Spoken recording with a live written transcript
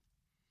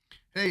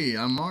Hey,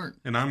 I'm Mark,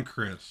 And I'm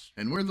Chris.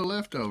 and we're the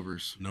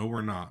Leftovers. No,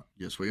 we're not.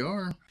 Yes, we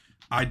are.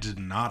 I did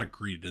not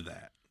agree to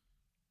that.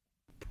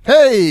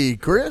 Hey,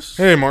 Chris.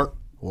 Hey, Mark.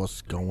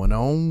 What's going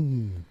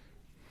on?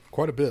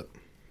 Quite a bit.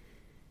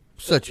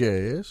 Such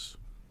as?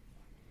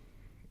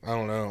 I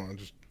don't know.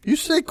 You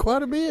said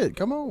quite a bit.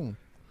 Come on.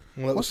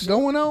 What's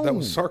going on? That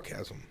was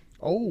sarcasm.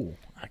 Oh,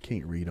 I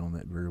can't read on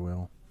that very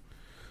well.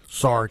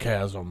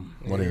 Sarcasm.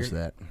 What is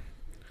that?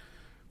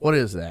 What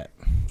is that?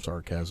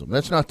 Sarcasm.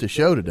 That's not the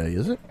show today,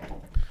 is it?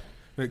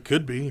 It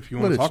could be if you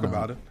want to talk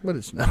about it. But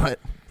it's not.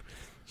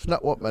 It's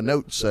not what my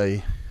notes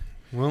say.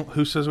 Well,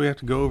 who says we have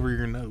to go over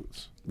your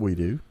notes? We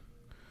do.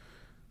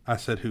 I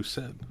said who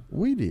said.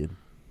 We did.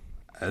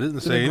 I didn't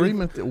It's say an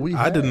agreement that we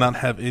have. I did not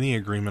have any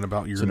agreement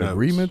about your It's an notes.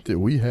 agreement that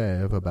we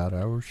have about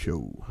our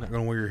show. Not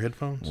going to wear your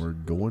headphones? We're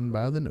going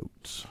by the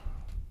notes.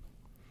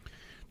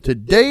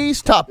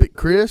 Today's topic,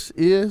 Chris,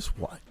 is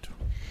what?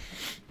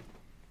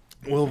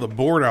 Well, the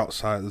board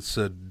outside that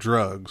said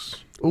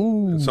drugs.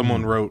 Ooh.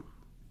 Someone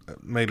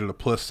made it a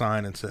plus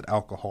sign and said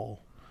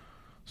alcohol.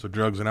 So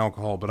drugs and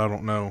alcohol, but I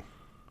don't know.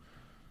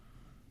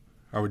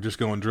 Are we just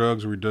going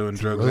drugs or are we doing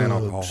drugs and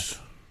alcohol?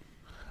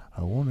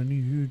 I want a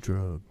new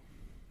drug.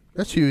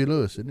 That's Huey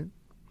Lewis, isn't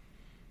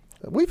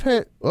it? We've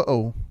had,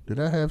 did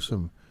I have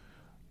some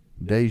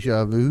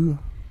deja vu?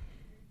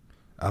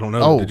 I don't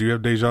know. Oh. Did you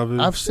have deja vu?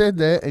 I've said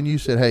that, and you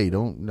said, hey,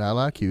 I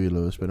like Huey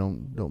Lewis, but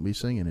don't be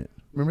singing it.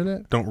 Remember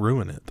that? Don't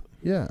ruin it.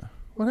 Yeah.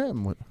 What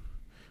happened?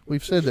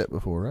 We've said that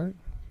before, right?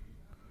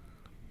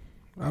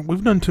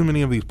 We've done too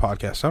many of these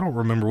podcasts. I don't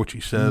remember what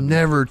you said.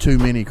 Never too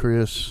many,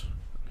 Chris.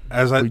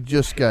 We We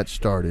just got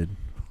started.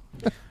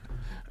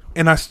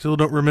 And I still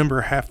don't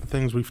remember half the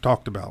things we've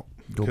talked about.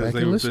 Go because back they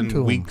and were listen to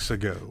 'em. weeks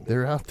ago.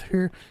 They're out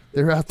there.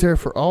 They're out there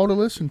for all to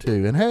listen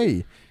to. And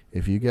hey,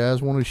 if you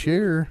guys want to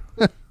share,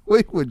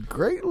 we would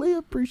greatly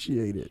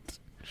appreciate it.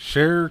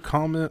 Share,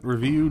 comment,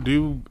 review,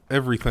 do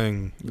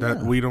everything that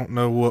Yeah. we don't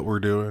know what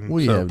we're doing.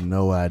 We So, have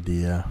no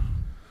idea.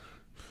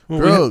 well,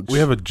 drugs. We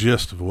have a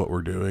gist of what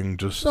we're doing.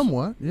 Just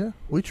Somewhat, yeah.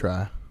 We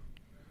try.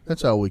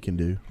 That's all we can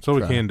do. that's all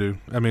we Try. can do.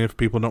 I mean, if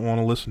people don't want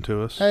to listen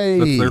to us, Hey,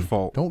 that's their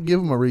fault. Don't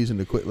give them a reason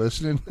to quit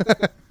listening.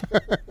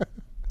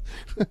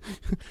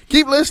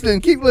 Keep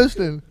listening. Keep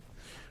listening.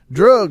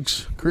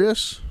 Drugs,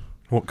 Chris.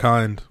 What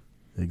kind?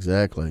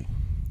 Exactly.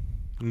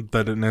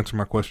 That didn't answer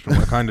my question.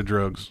 What kind of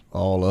drugs?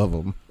 All of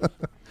them.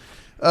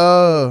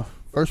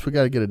 First, we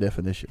got to get a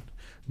definition.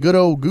 Good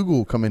old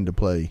Google come into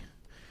play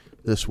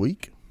this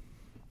week.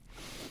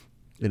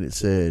 And it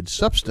said,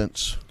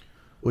 substance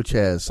which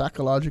has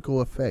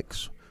psychological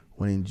effects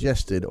when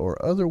ingested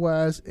or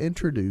otherwise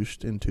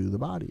introduced into the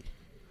body.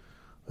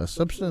 A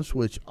substance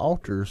which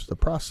alters the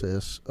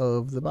process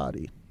of the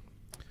body.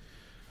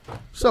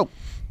 So,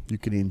 you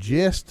can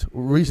ingest, the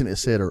reason it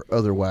said or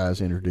otherwise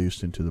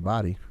introduced into the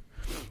body,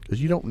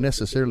 because you don't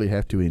necessarily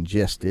have to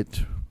ingest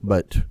it,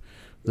 but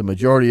the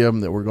majority of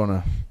them that we're going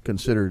to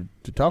consider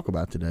to talk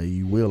about today,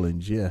 you will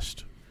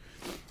ingest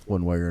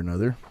one way or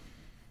another.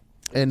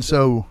 And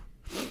so,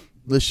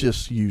 let's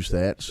just use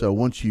that. So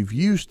once you've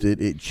used it,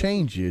 it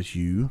changes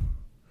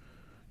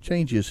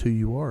who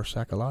you are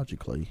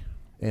psychologically,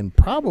 and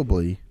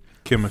probably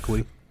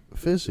Chemically.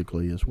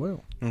 physically as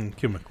well.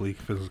 Chemically,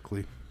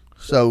 physically.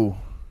 So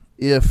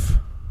if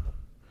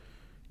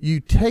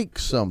you take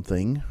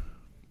something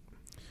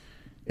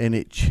and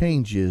it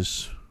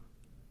changes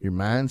your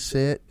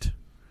mindset,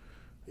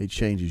 it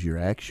changes your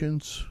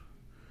actions,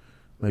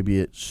 maybe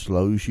it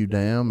slows you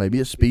down, maybe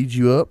it speeds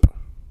you up,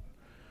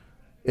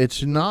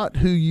 it's not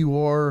who you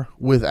are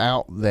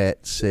without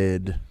that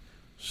said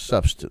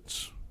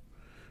substance.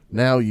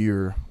 Now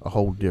you're a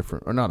whole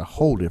different, or not a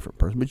whole different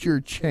person, but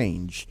you're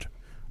changed,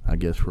 I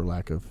guess, for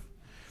lack of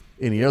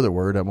any other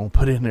word I'm going to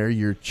put in there.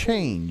 You're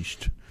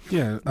changed.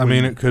 Yeah, I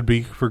mean, it could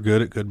be for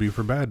good, it could be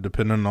for bad,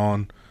 depending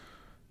on,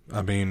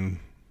 I mean,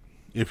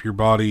 if your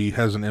body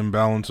has an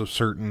imbalance of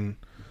certain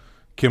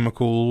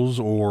chemicals,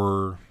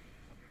 or,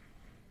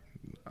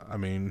 I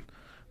mean,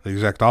 the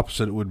exact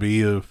opposite would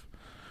be if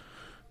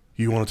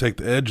you want to take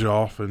the edge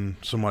off and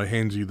somebody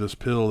hands you this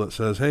pill that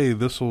says, hey,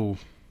 this will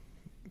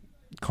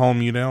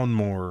calm you down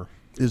more.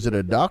 Is it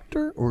a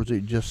doctor or is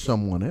it just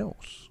someone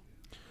else?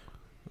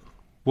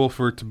 Well,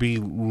 for it to be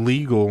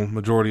legal,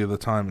 majority of the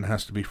time, it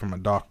has to be from a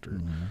doctor.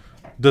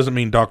 Mm-hmm. Doesn't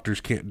mean doctors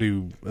can't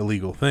do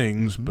illegal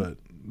things, but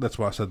that's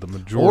why I said the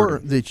majority. Or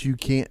that you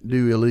can't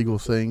do illegal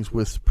things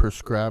with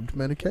prescribed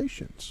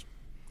medications.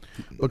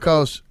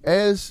 Because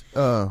as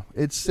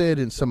it's said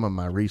in some of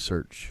my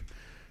research,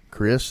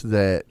 Chris,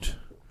 that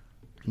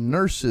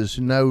nurses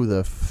know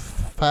the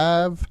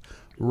 5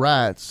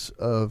 rights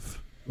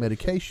of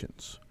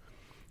medications.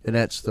 And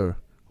that's the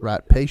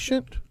right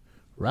patient,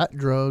 right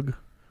drug,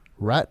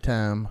 right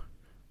time,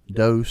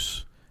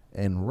 dose,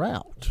 and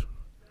route.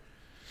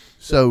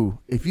 So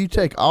if you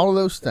take all of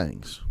those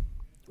things,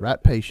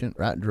 right patient,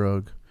 right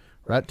drug,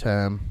 right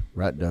time,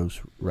 right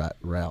dose, right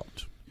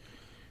route,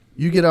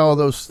 you get all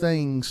those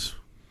things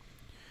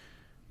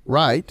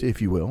right,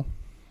 if you will,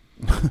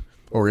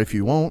 or if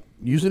you won't,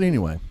 use it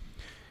anyway.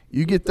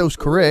 You get those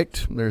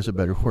correct, there's a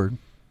better word,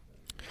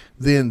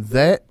 then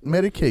that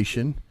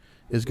medication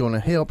is going to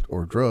help,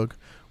 or drug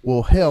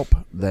will help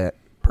that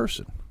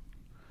person.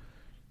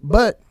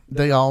 But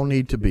they all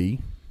need to be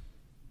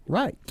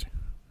right.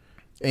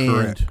 And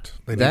Correct.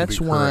 They need to that's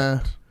be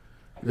why correct.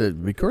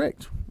 they'd be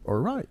correct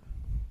or right.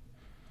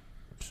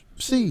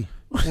 C.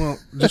 Well,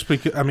 just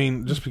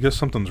because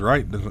something's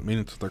right doesn't mean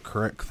it's the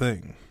correct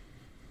thing.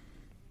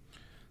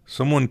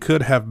 Someone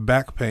could have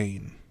back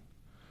pain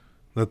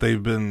that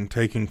they've been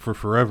taking for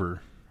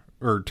forever,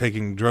 or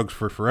taking drugs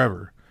for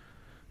forever,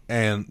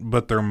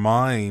 but their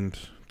mind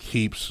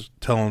keeps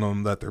telling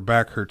them that their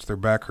back hurts,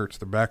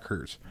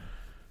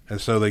 and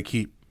so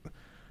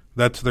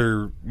that's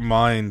their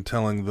mind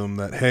telling them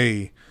that,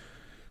 hey,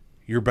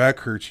 your back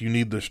hurts, you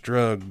need this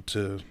drug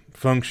to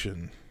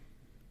function.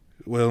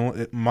 Well,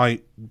 it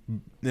might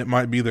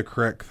be the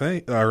correct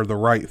thing or the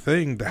right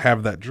thing to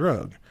have that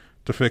drug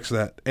to fix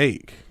that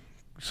ache,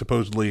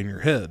 supposedly in your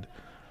head.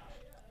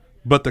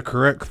 But the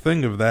correct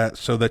thing of that,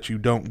 so that you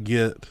don't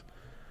get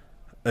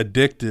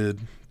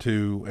addicted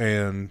to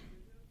and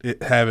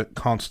have it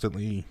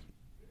constantly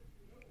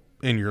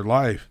in your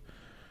life,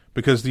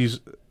 because these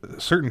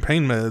certain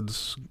pain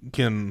meds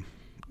can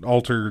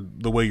alter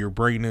the way your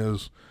brain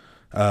is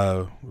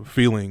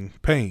feeling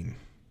pain.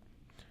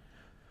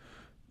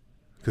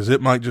 Because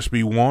it might just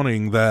be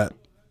wanting that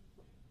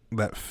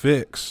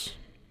fix,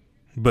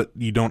 but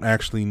you don't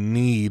actually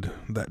need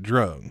that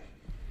drug.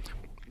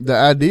 The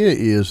idea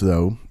is,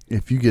 though,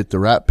 if you get the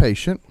right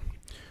patient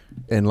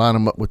and line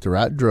them up with the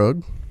right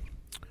drug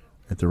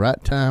at the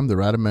right time, the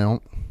right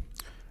amount,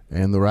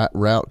 and the right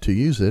route to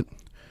use it,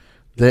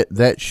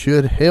 that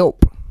should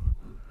help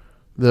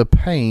the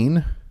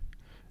pain,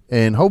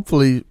 and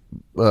hopefully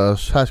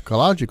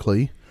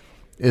psychologically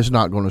is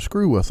not going to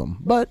screw with them.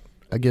 But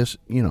I guess,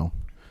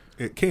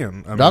 It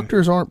can.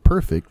 doctors aren't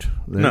perfect.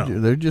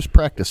 They're just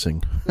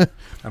practicing.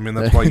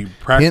 That's why you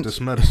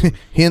practice medicine.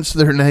 Hence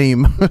their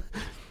name.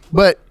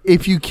 But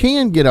if you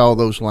can get all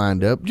those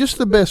lined up, just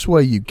the best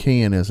way you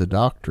can as a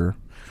doctor,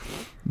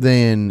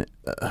 then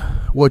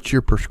what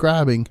you're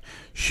prescribing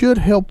should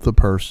help the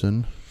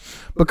person.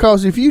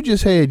 Because if you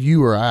just had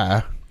you or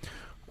I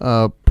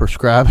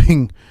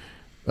prescribing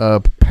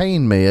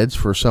pain meds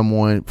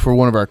for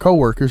one of our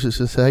coworkers, it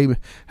says,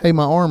 hey,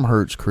 my arm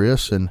hurts,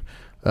 Chris, and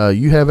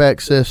you have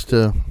access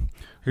to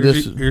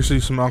Here's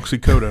some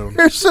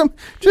oxycodone.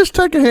 Just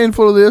take a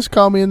handful of this,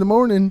 call me in the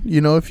morning,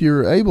 if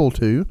you're able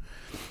to.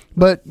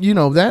 But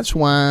that's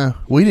why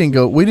we didn't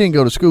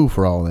go to school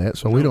for all that,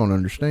 so we don't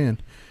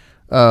understand.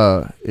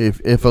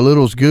 If a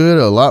little's good,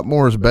 a lot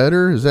more is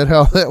better. Is that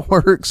how that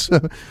works?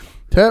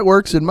 That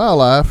works in my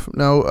life.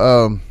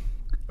 No,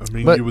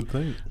 you would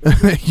think.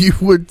 You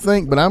would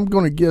think, but I'm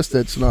going to guess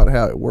that's not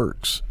how it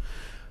works.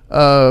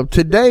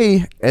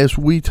 Today, as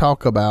we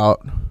talk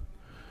about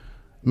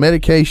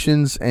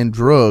medications and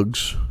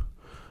drugs,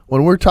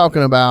 when we're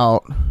talking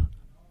about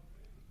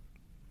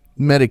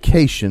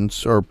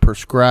medications or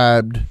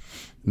prescribed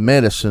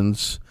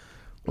medicines,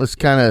 let's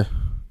kind of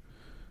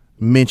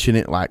mention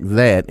it like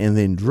that, and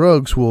then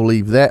drugs, we'll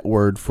leave that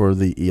word for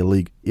the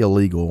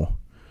illegal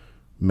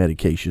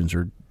medications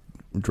or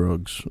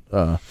drugs.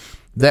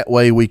 That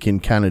way we can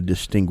kind of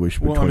distinguish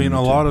between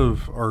a lot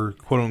of our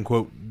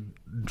quote-unquote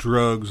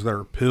drugs that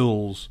are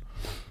pills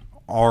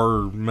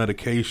are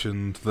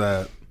medications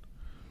that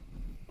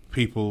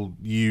people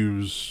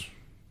use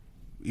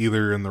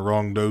either in the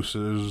wrong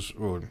doses,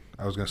 or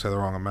I was going to say the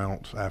wrong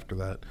amounts after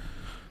that,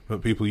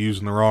 but people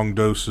using the wrong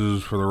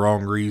doses for the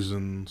wrong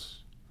reasons.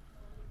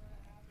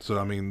 So,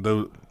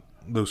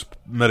 those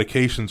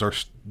medications are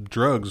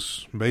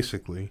drugs,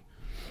 basically.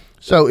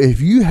 So, if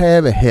you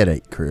have a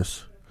headache,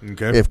 Chris,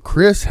 okay. If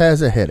Chris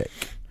has a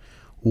headache,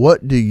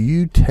 what do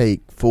you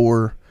take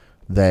for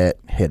that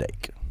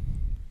headache?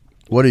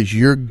 What is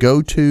your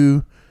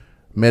go-to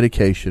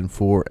medication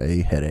for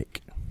a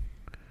headache?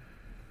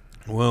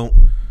 Well,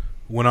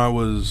 when I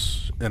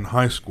was in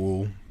high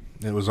school,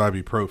 it was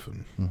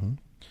ibuprofen. Mm-hmm.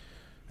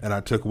 And I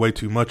took way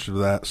too much of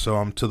that, so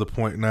I'm to the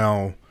point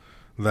now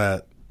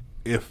that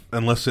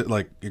unless it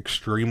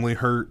extremely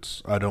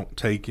hurts, I don't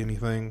take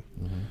anything.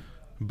 Mm-hmm.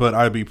 But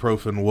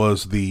ibuprofen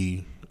was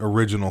the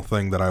original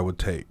thing that I would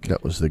take.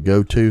 That was the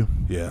go-to?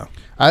 Yeah.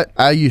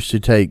 I used to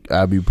take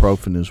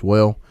ibuprofen as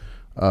well.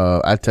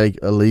 I take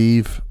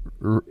Aleve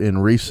in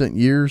recent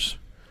years.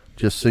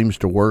 Just seems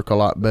to work a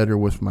lot better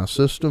with my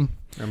system.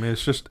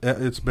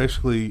 It's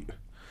basically,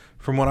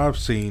 from what I've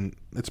seen,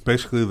 it's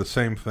basically the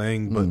same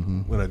thing,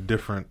 but with a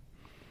different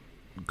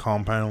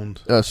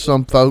compound.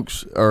 Some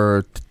folks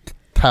are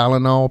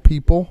Tylenol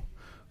people.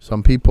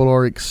 Some people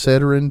are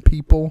Excedrin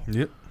people.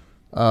 Yep.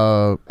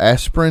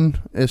 Aspirin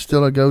is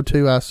still a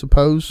go-to, I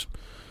suppose.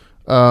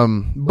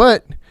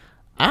 But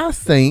I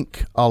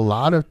think a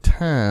lot of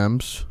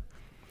times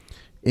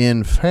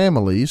in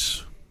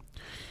families,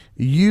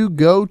 you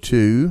go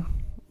to,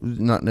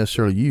 not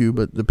necessarily you,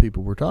 but the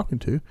people we're talking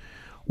to,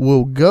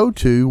 will go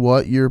to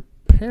what your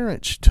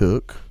parents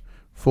took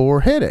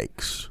for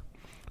headaches.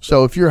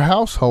 So if your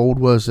household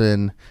was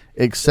an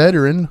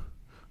Excedrin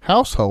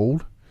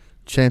household,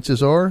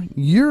 chances are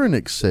you're an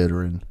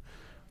Excedrin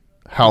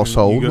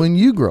household when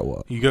you grow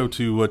up. You go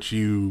to what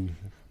you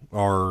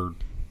are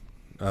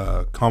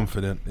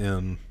confident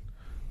in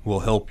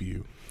will help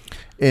you.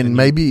 And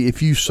maybe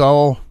if you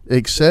saw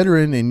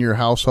Excedrin in your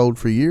household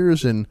for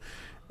years and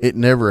it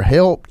never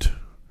helped,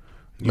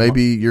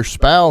 maybe your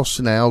spouse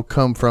now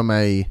come from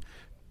a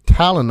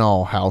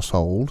Tylenol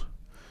household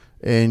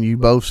and you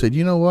both said,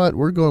 you know what,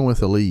 we're going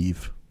with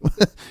Aleve.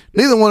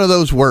 Neither one of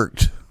those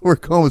worked. We're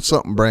going with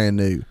something brand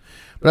new.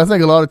 But I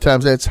think a lot of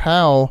times that's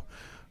how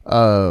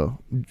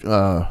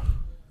the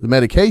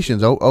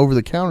medications,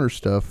 over-the-counter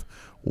stuff,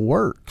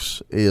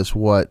 works, is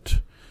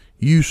what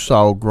you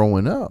saw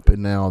growing up,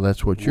 and now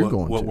that's what you're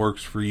going to. What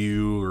works for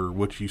you or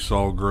what you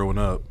saw growing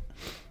up.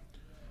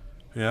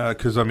 Yeah,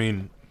 because, I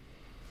mean,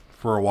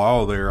 for a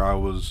while there,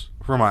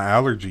 for my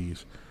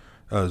allergies,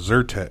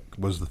 Zyrtec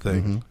was the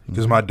thing.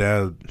 Because my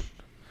dad,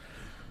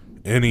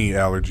 any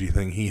allergy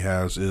thing he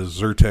has is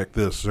Zyrtec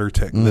this,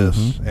 Zyrtec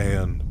this.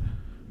 And,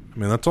 I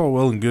mean, that's all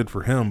well and good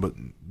for him, but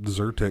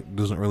Zyrtec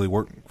doesn't really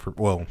work for,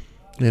 well.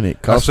 And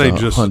it costs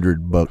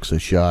 $100 a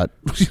shot.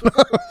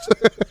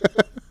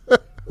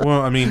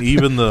 Well, I mean,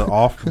 even the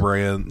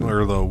off-brand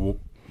or the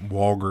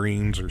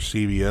Walgreens or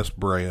CVS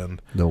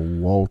brand. The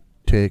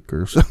Waltec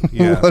or something.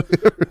 Yeah.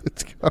 Whatever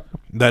it's called.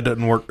 That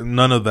doesn't work.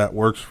 None of that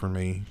works for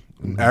me.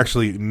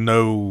 Actually,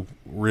 no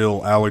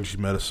real allergy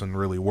medicine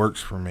really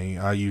works for me.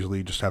 I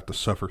usually just have to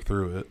suffer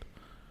through it.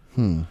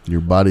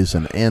 Your body's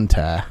an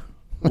anti.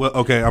 Well,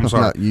 okay, I'm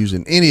sorry. Not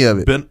using any of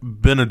it.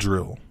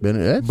 Benadryl.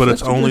 But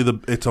it's only the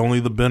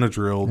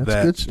Benadryl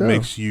that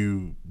makes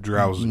you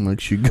drowsy.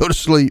 Makes you go to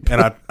sleep.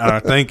 And I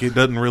think it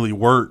doesn't really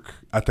work.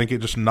 I think it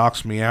just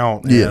knocks me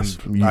out. Yes,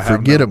 and you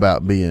forget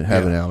about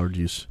having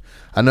allergies.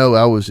 I know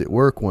I was at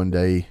work one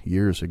day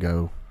years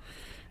ago,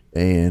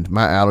 and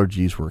my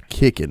allergies were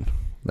kicking.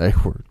 They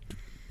were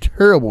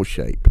terrible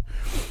shape.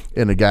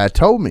 And the guy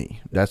told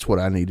me that's what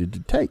I needed to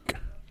take.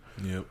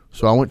 Yep.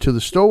 So I went to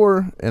the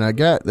store,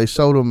 and they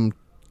sold them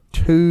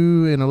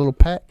 2 in a little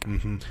pack.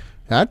 And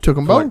I took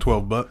them both.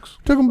 Like $12.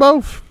 Took them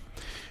both.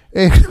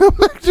 And come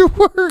back to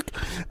work.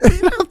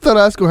 And I thought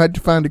I was going to have to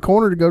find a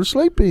corner to go to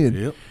sleep in.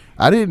 Yep.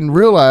 I didn't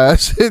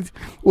realize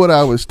what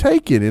I was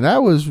taking, and I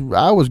was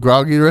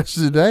groggy the rest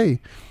of the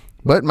day.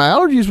 But my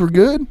allergies were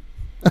good.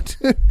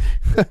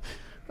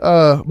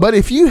 But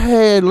if you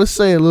had, let's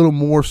say, a little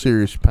more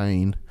serious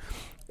pain,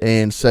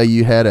 and say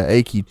you had an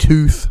achy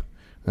tooth,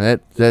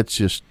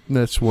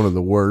 that's one of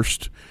the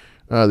worst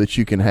that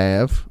you can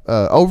have.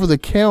 Over the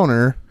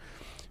counter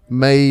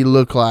may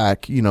look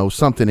like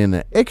something in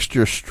the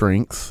extra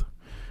strength,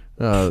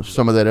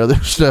 some of that other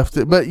stuff.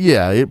 But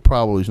yeah, it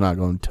probably is not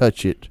going to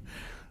touch it.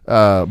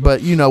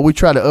 But we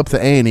try to up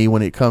the ante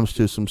when it comes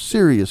to some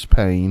serious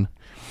pain,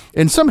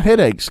 and some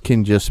headaches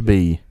can just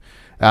be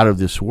out of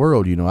this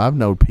world. I've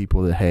known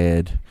people that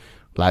had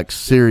like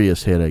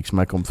serious headaches,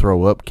 make them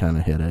throw up kind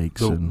of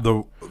headaches.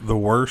 The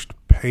worst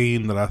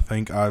pain that I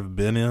think I've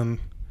been in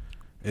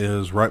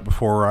is right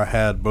before I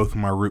had both of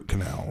my root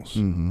canals.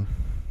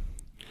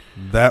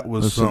 That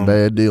was a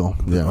bad deal.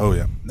 Yeah. Oh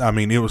yeah. I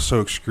mean, it was so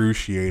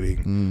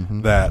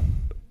excruciating that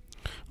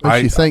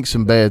makes you think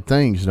some bad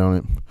things, don't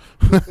it?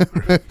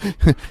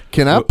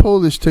 Can I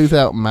pull this tooth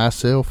out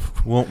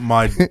myself? Well,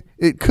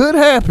 it could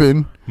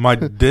happen. My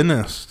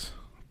dentist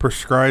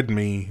prescribed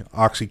me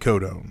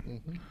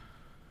oxycodone.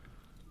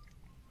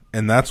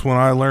 And that's when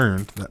I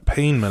learned that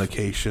pain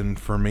medication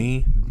for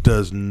me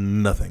does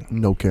nothing.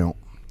 No count.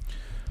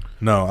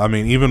 No, I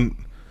mean, even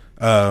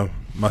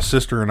my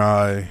sister and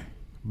I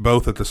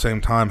both at the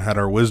same time had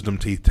our wisdom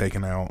teeth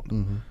taken out.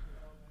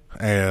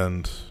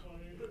 And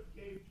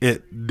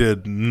it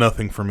did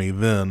nothing for me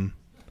then.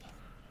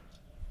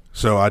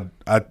 So I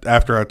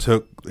after I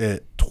took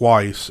it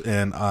twice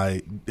and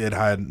it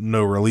had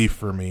no relief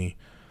for me,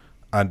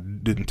 I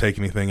didn't take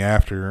anything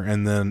after.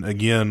 And then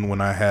again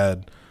when I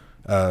had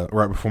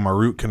right before my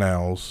root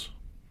canals,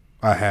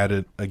 I had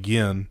it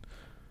again,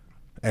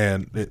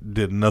 and it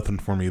did nothing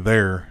for me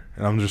there.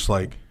 And I'm just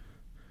like,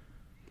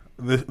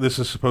 this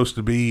is supposed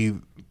to be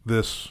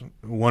this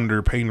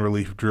wonder pain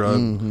relief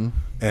drug,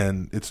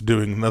 and it's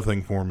doing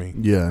nothing for me.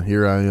 Yeah,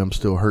 here I am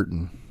still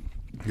hurting.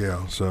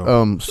 Yeah,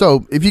 so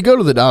so if you go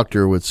to the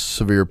doctor with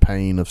severe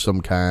pain of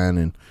some kind,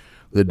 and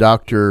the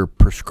doctor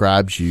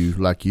prescribes you,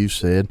 like you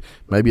said,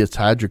 maybe it's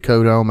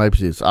hydrocodone,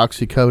 maybe it's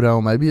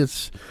oxycodone, maybe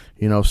it's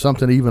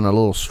something even a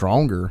little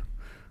stronger.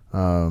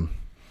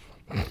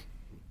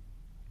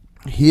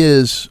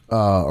 His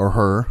or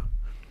her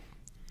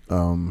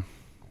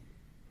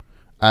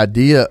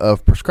idea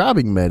of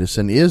prescribing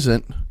medicine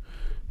isn't,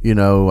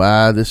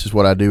 this is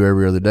what I do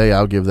every other day.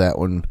 I'll give that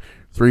one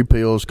 3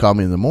 pills, call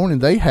me in the morning.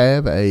 They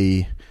have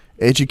a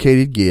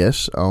educated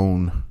guess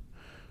on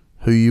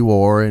who you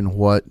are and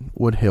what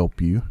would help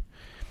you.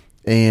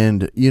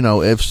 And,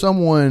 if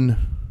someone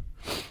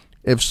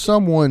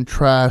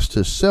tries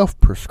to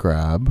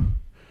self-prescribe,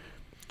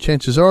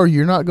 chances are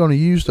you're not going to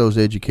use those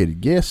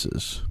educated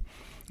guesses.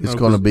 It's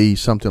going to be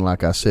something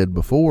like I said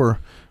before.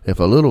 If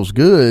a little's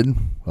good,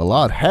 a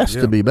lot has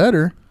to be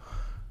better.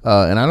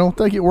 And I don't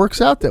think it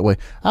works out that way.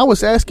 I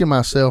was asking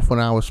myself when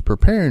I was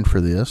preparing for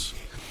this,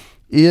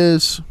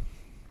 is,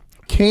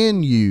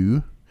 can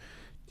you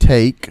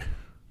take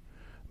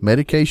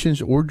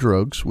medications or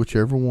drugs,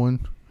 whichever one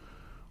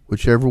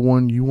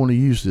you want to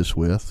use this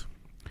with,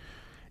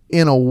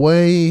 in a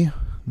way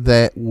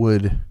that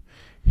would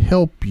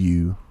help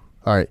you?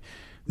 All right,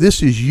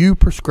 this is you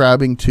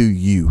prescribing to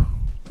you,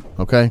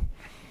 okay?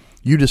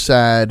 You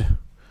decide,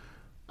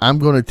 I'm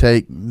going to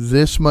take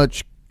this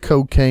much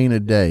cocaine a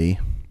day,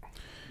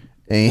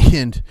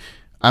 and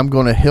I'm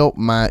going to help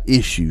my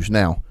issues.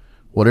 Now,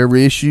 whatever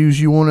issues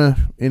you want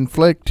to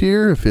inflict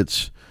here, if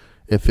it's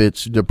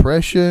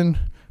depression,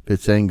 if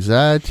it's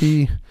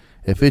anxiety,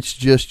 if it's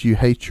just you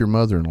hate your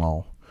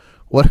mother-in-law,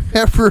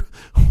 whatever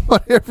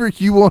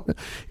you want to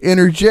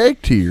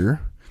interject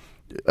here,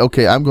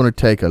 okay, I'm going to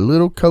take a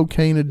little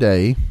cocaine a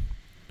day,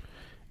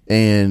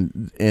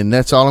 and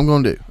that's all I'm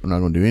going to do. I'm not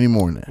going to do any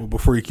more than that. Well,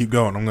 before you keep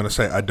going, I'm going to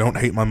say I don't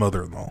hate my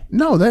mother-in-law.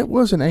 No, that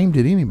wasn't aimed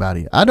at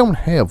anybody. I don't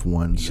have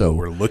one, so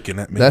we're looking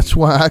at me. that's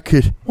why I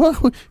could.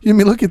 What, you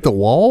mean look at the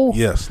wall?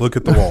 Yes, look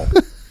at the wall.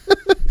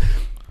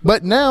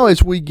 But now,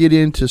 as we get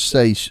into,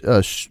 say,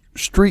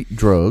 street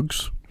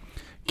drugs,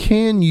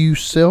 can you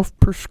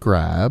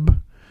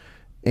self-prescribe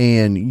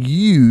and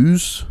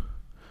use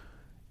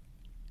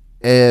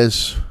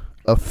as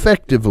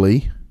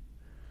effectively,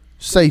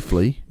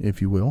 safely,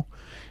 if you will,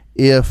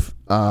 if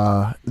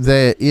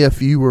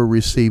you were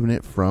receiving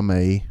it from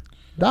a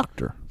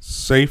doctor?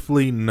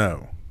 Safely,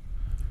 no.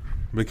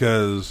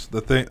 Because the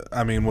thing,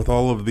 I mean, with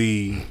all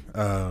the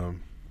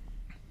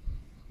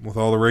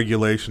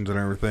regulations and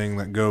everything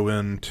that go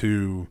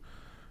into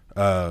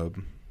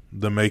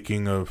the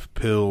making of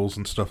pills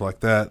and stuff like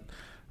that,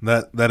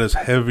 that is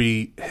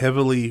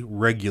heavily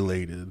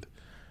regulated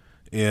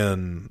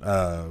in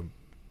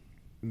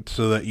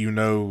so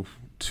that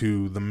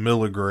to the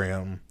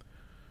milligram,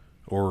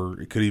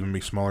 or it could even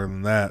be smaller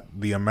than that,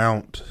 the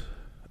amount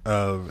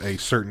of a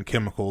certain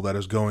chemical that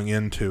is going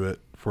into it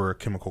for a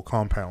chemical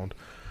compound.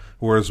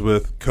 Whereas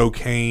with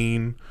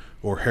cocaine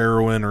or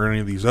heroin or any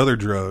of these other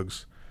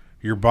drugs,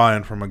 you're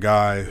buying from a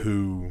guy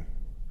who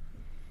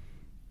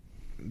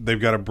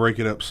they've got to break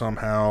it up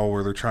somehow,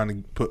 or they're trying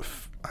to put,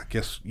 I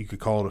guess you could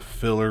call it a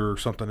filler or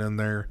something in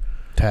there.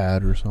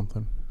 Tad or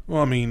something.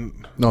 Well, I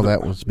mean, no,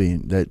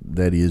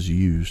 that is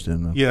used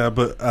in the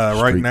but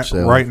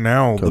right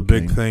now cocaine. The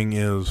big thing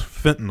is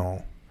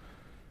fentanyl,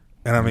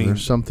 and I mean,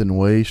 there's something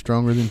way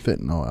stronger than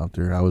fentanyl out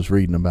there. I was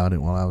reading about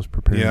it while I was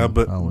preparing. Yeah,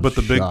 but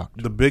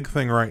shocked. the big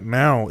thing right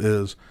now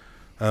is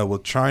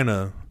with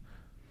China,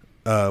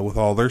 with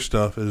all their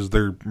stuff, is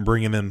they're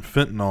bringing in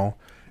fentanyl.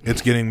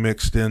 It's getting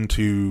mixed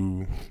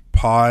into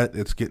pot.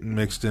 It's getting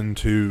mixed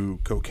into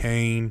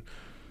cocaine,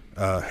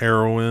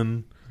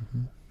 heroin,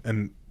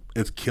 and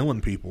it's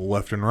killing people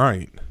left and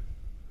right.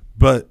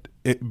 But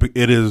it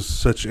is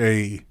such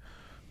a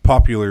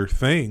popular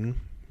thing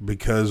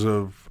because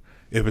of,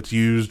 if it's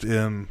used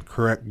in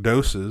correct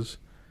doses,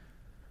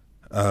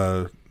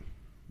 it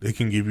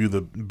can give you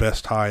the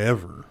best high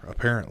ever,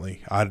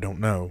 apparently. I don't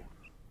know.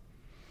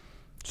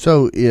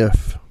 So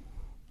if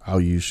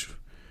I'll use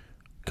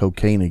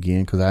cocaine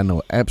again, because I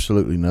know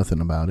absolutely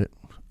nothing about it.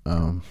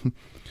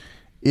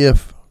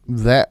 If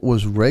that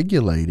was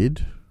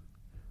regulated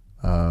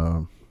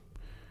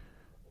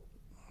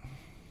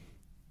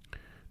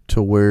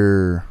to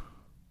where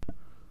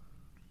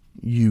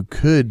you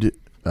could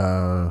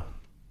go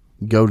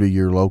to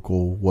your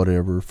local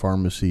whatever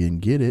pharmacy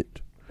and get it,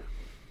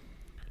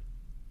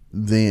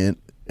 then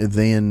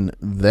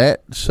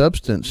that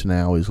substance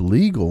now is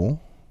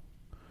legal.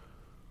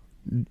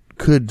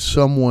 Could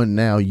someone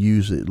now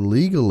use it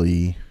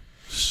legally,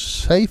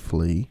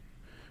 safely,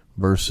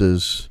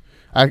 versus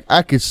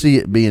I could see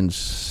it being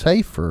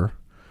safer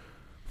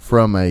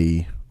from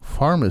a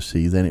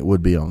pharmacy than it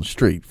would be on the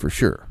street, for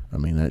sure. I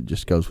mean, that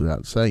just goes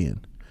without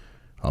saying,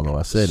 although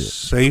I said it.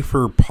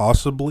 Safer,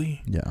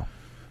 possibly. Yeah.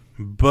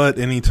 But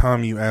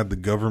anytime you add the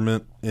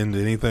government into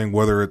anything,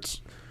 whether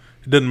it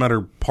doesn't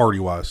matter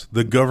party-wise,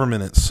 the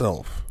government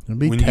itself. It'll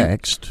be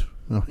taxed.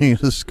 I mean,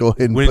 let's go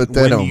ahead and put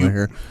that on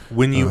there.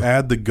 When you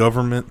add the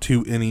government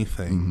to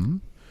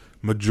anything,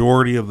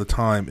 majority of the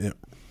time it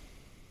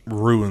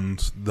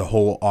ruins the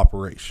whole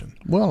operation.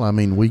 Well, I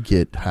mean, we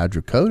get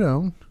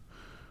hydrocodone.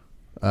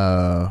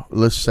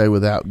 Let's say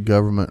without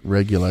government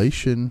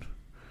regulation,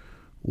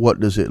 what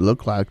does it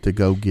look like to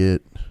go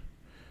get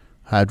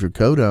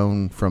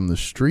hydrocodone from the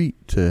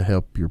street to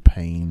help your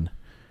pain?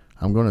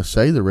 I'm going to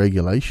say the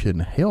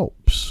regulation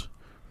helps,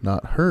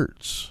 not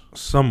hurts.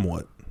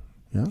 Somewhat.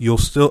 Yeah.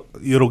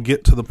 It'll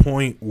get to the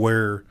point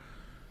where,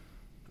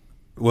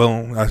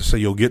 well, I say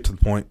you'll get to the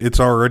point.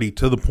 It's already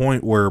to the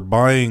point where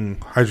buying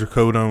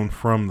hydrocodone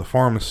from the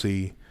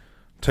pharmacy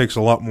takes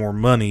a lot more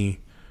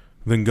money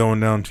than going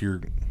down to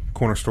your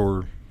corner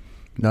store.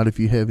 Not if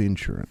you have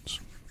insurance.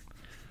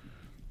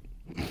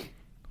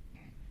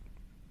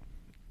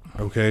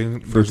 Okay.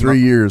 For 3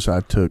 years,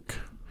 I took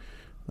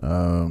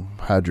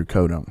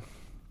hydrocodone.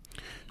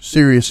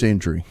 Serious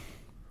injury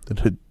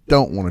that I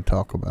don't want to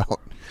talk about.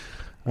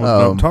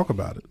 Well, don't talk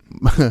about it.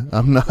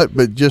 I'm not,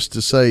 but just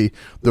to say,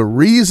 the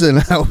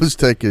reason I was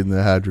taking the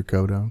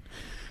hydrocodone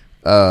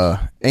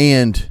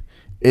And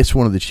it's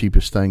one of the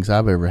cheapest things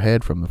I've ever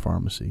had from the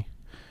pharmacy.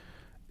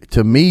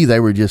 To me, they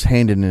were just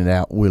handing it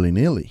out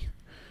willy-nilly.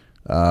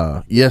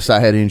 Yes, I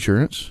had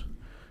insurance,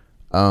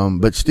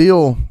 but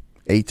still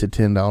 $8 to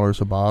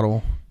 $10 a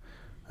bottle.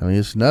 I mean,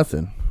 it's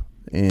nothing.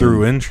 And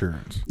Through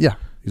insurance. yeah,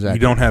 exactly.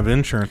 You don't have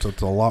insurance,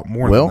 it's a lot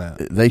more than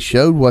that. They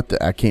showed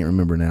I can't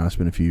remember now. It's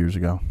been a few years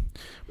ago.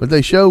 But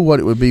they showed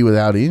what it would be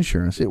without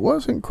insurance. It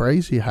wasn't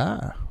crazy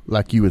high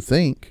like you would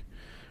think.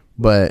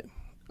 But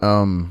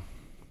to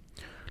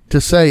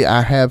say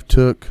I have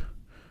took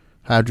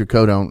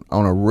hydrocodone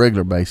on a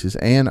regular basis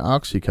and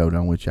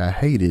oxycodone, which I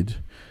hated,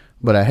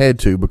 but I had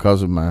to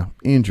because of my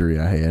injury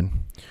I had,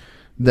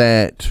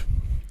 that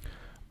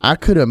I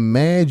could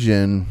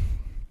imagine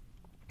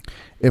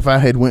if I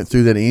had went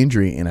through that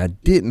injury and I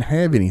didn't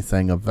have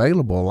anything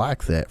available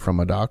like that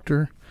from a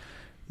doctor,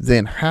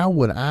 then how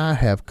would I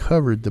have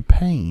covered the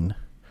pain?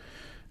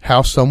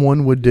 How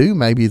someone would do?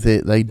 Maybe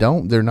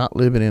they're not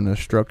living in a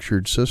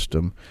structured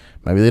system.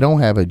 Maybe they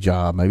don't have a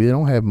job. Maybe they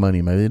don't have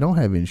money. Maybe they don't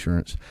have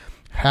insurance.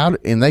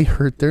 And they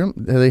hurt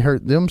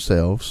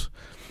themselves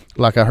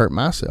like I hurt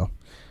myself.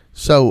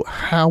 So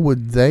how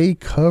would they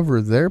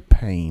cover their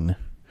pain?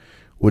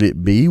 Would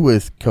it be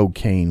with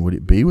cocaine? Would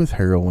it be with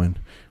heroin?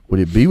 Would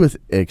it be with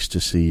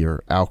ecstasy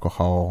or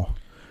alcohol?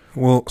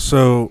 Well,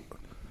 so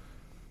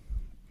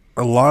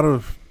a lot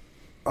of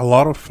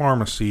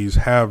pharmacies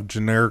have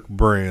generic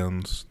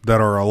brands that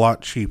are a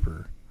lot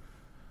cheaper,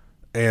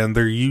 and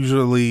they're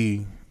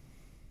usually.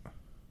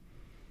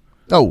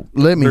 Oh,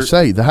 let me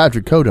say the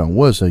hydrocodone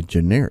was a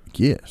generic,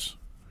 yes,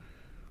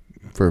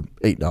 for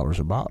 $8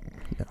 a bottle.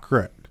 Yeah.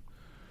 Correct.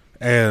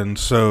 And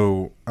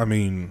so, I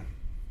mean,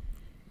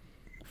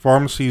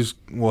 pharmacies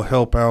will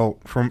help out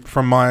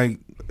from my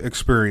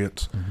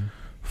experience. Mm-hmm.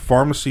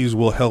 Pharmacies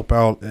will help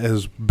out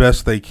as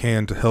best they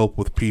can to help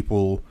with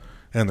people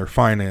and their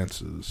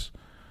finances.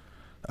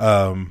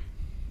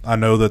 I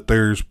know that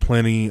there's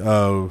plenty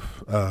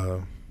of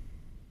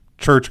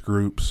church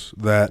groups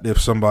that if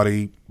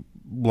somebody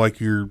like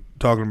you're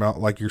talking about,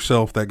 like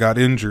yourself, that got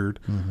injured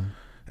mm-hmm.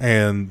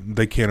 and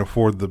they can't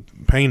afford the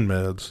pain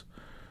meds,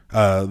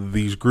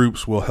 these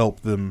groups will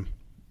help them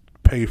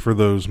pay for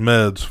those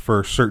meds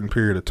for a certain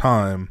period of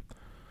time,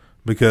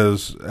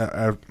 because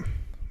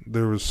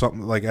there was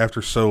something like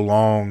after so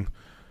long,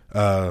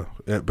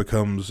 it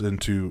becomes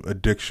into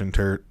addiction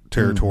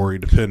territory.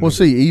 Mm-hmm. Depending. Well,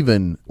 see,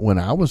 even when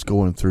I was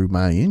going through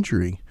my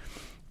injury,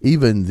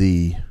 even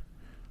the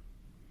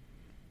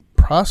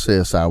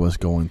process I was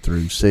going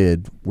through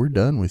said, "We're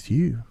done with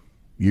you.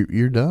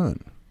 You're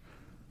done."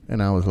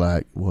 And I was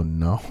like, "Well,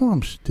 no,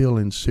 I'm still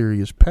in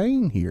serious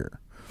pain here."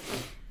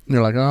 And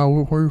they're like,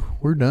 "Oh,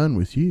 we're done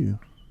with you."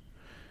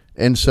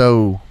 And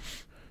so,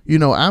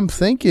 I'm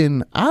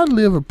thinking I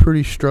live a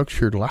pretty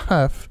structured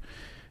life,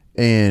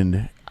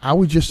 and I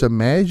was just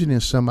imagining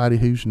somebody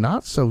who's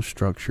not so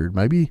structured.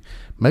 Maybe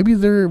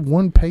they're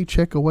one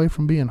paycheck away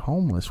from being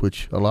homeless,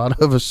 which a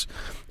lot of us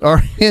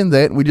are in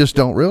that, and we just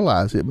don't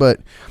realize it.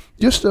 But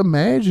just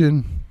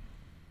imagine,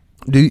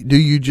 do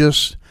you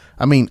just,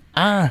 I mean,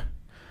 I've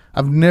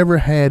never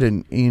had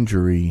an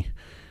injury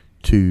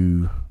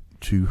to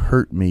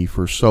hurt me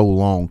for so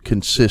long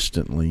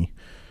consistently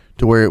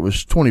to where it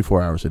was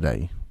 24 hours a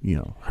day,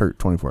 hurt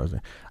 24 hours a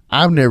day.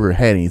 I've never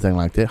had anything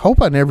like that.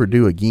 Hope I never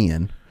do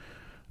again.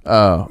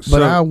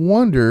 But I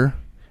wonder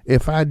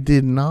if I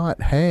did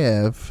not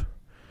have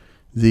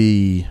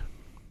the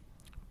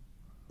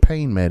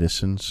pain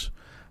medicines,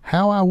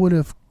 how I would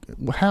have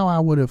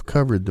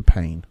covered the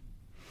pain.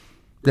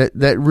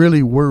 That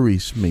really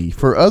worries me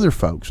for other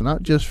folks,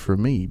 not just for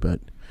me, but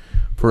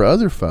for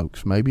other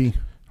folks, maybe.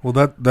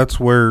 Well, that's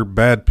where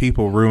bad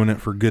people ruin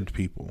it for good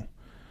people,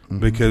 mm-hmm.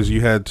 because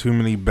you had too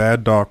many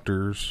bad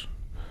doctors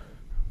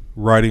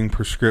writing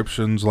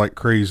prescriptions like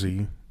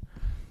crazy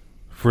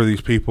for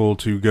these people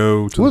to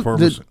go to the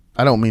pharmacy.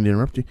 I don't mean to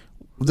interrupt you.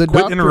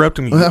 Quit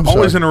interrupting me.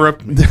 Always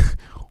interrupt me.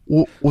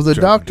 Well, the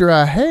doctor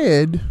I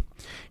had,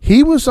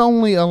 he was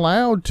only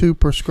allowed to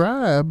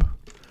prescribe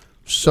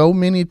so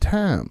many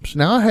times.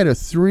 Now, I had a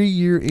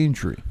 3-year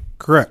injury.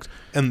 Correct.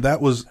 And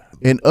that was...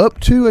 And up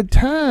to a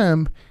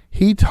time,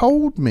 he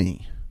told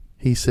me,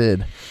 he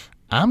said,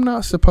 "I'm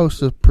not supposed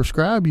to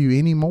prescribe you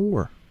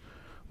anymore."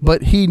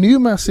 But he knew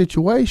my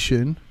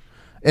situation,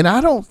 and I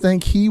don't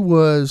think he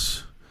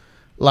was...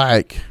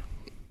 like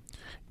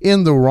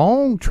in the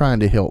wrong trying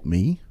to help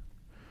me.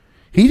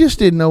 He just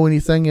didn't know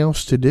anything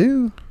else to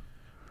do.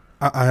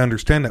 I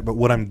understand that, but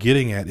what I'm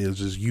getting at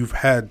is you've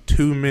had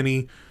too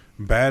many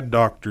bad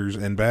doctors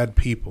and bad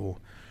people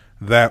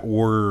that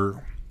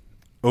were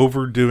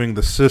overdoing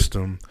the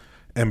system,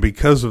 and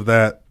because of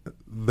that,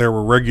 there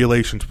were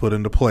regulations put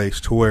into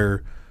place to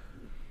where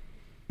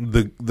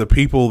the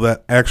people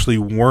that actually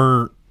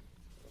weren't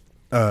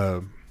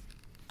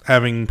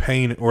having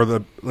pain, or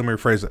let me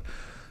rephrase it,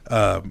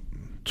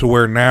 to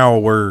where now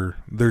where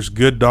there's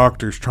good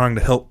doctors trying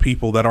to help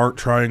people that aren't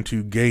trying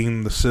to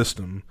game the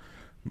system.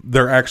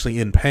 They're actually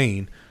in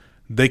pain.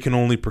 They can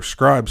only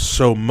prescribe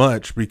so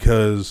much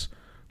because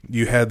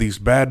you had these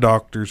bad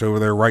doctors over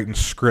there writing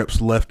scripts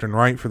left and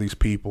right for these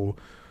people,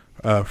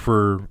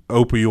 for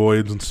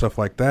opioids and stuff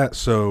like that.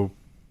 So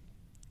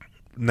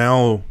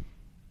now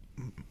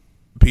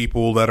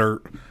people that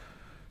are,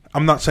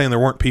 I'm not saying there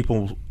weren't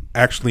people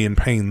actually in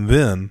pain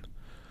then,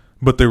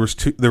 but there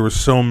was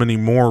so many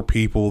more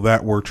people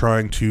that were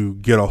trying to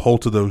get a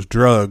hold of those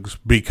drugs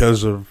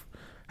because of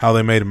how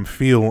they made them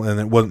feel, and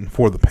it wasn't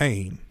for the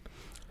pain.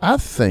 I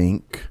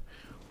think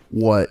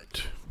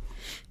what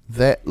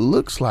that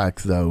looks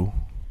like, though,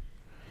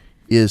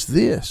 is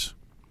this.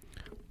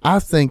 I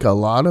think a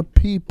lot of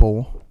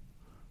people,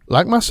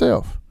 like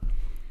myself,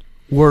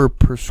 were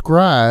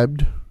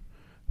prescribed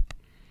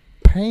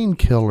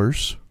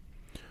painkillers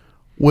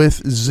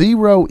with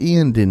zero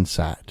end in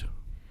sight.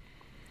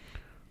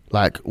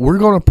 Like, we're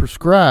going to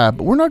prescribe,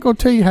 but we're not going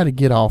to tell you how to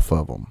get off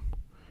of them.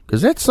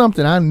 Because that's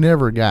something I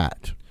never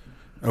got.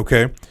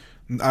 Okay.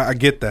 I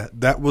get that.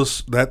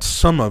 That's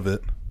some of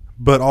it.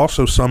 But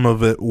also some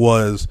of it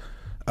was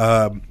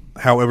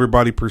how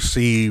everybody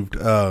perceived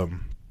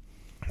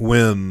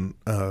when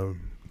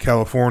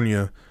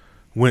California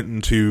went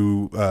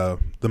into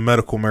the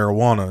medical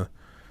marijuana.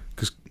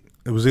 Because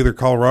it was either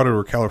Colorado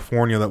or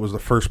California that was the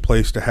first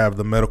place to have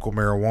the medical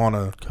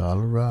marijuana.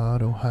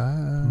 Colorado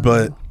High.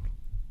 But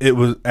it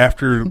was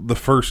after the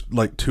first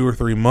 2 or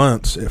 3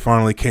 months, it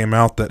finally came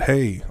out that,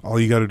 hey, all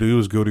you got to do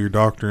is go to your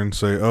doctor and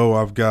say, oh,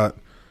 I've got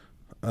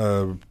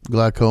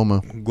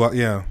glaucoma.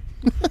 Yeah.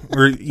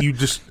 Or you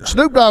just...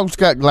 Snoop Dogg's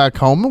got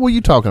glaucoma. What are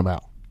you talking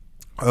about?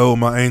 Oh,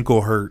 my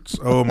ankle hurts.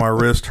 Oh, my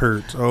wrist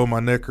hurts. Oh, my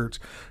neck hurts.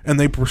 And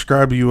they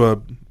prescribe you a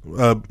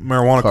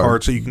marijuana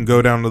card so you can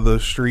go down to the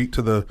street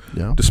to the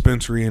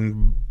dispensary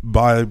and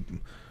buy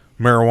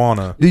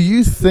marijuana. Do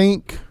you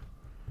think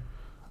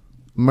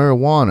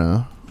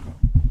marijuana...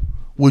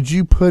 Would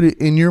you put it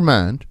in your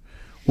mind?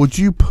 Would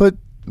you put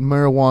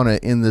marijuana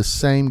in the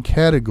same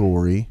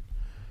category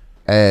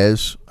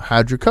as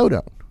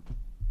hydrocodone?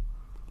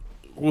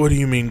 What do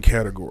you mean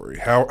category?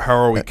 How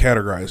are we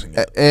categorizing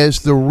it? As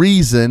the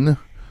reason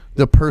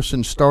the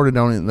person started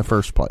on it in the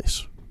first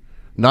place.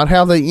 Not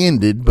how they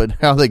ended, but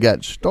how they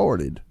got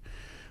started.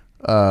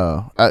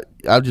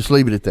 I'll just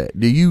leave it at that.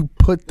 Do you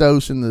put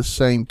those in the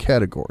same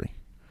category?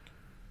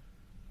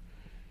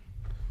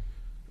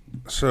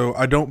 So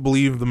I don't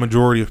believe the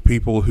majority of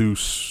people who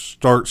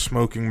start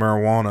smoking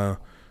marijuana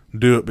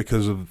do it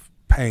because of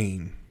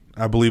pain.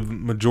 I believe the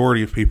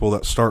majority of people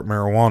that start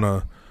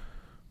marijuana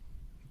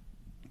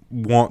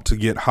want to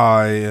get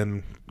high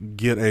and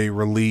get a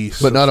release.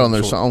 But not on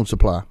their own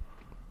supply.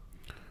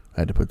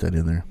 I had to put that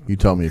in there. You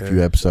told me a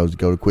few episodes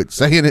ago to quit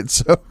saying it,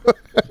 so.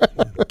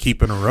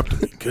 Keep interrupting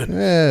me. Goodness.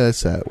 Yeah,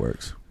 that's how it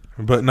works.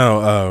 But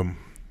no.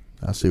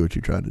 I see what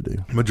you're trying to do.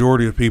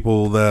 Majority of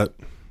people that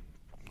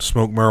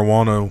smoke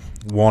marijuana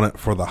want it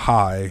for the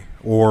high,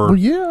 or well,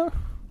 yeah.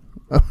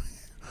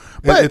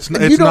 But it's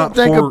you don't not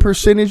think a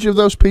percentage of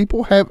those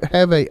people have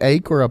a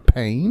ache or a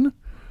pain?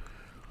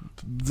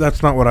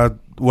 That's not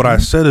what I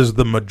said is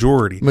the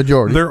majority.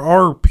 There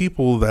are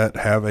people that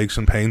have aches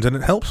and pains, and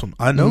it helps them.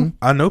 I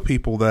know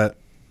people that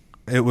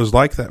it was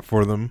like that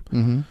for them.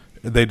 Mm-hmm.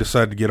 They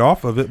decided to get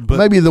off of it, but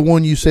maybe the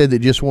one you said that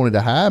just wanted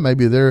a high,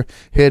 maybe they're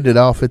headed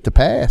off at the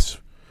pass.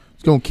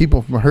 It's going to keep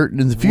them from hurting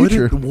in the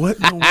future. What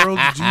in the world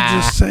did you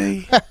just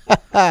say?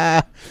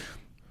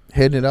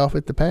 Heading it off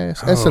at the pass.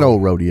 That's an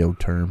old rodeo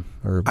term.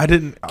 Or I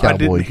didn't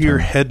hear term.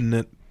 Heading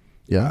it.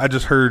 Yeah, I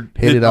just heard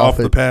headed off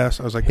the pass.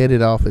 I was like,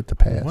 headed off at the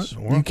pass.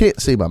 What? You can't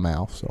see my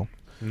mouth, so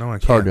no, I can't.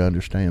 It's hard to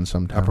understand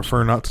sometimes. I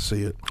prefer not to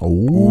see it.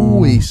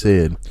 Oh, he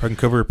said. I can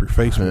cover up your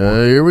face more.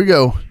 Here we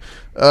go.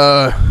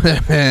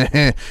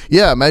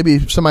 Yeah, maybe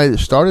somebody that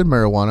started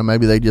marijuana,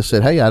 maybe they just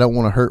said, hey, I don't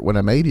want to hurt when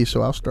I'm 80,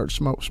 so I'll start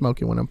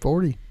smoking when I'm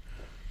 40.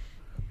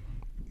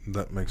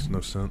 That makes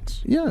no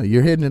sense. Yeah,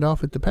 you're heading it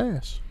off at the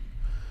pass.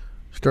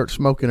 Start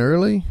smoking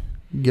early,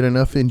 get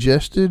enough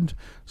ingested,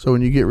 so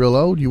when you get real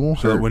old, you won't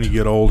hurt. So when you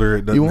get older,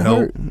 it doesn't help.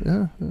 Hurt.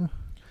 Yeah.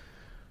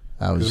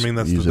 I mean,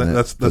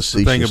 that's the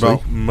thing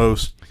about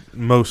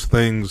most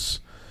things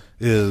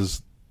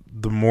is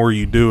the more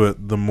you do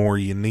it, the more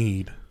you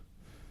need.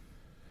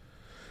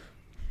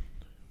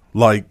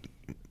 Like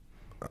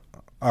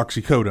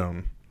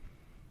oxycodone.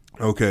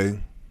 Okay.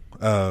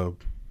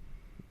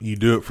 You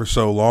do it for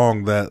so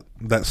long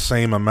that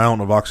same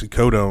amount of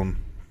oxycodone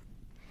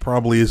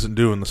probably isn't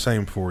doing the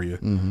same for you.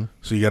 Mm-hmm.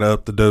 So you got to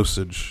up the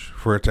dosage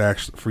for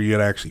you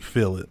to actually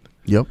feel it.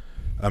 Yep.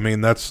 I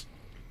mean, that's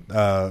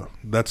the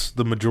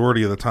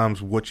majority of the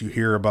times what you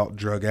hear about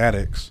drug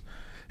addicts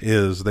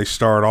is they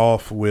start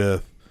off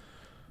with,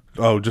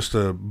 just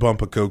a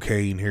bump of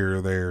cocaine here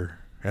or there,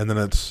 and then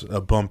it's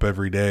a bump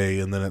every day,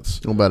 and then it's...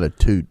 What about a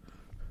toot?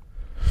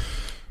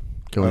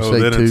 Can we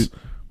say toot?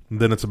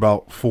 Then it's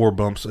about 4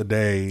 bumps a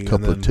day.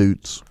 Couple of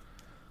toots.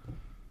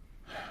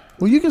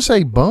 Well, you can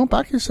say bump.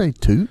 I can say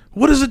toot.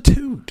 What is a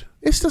toot?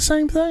 It's the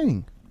same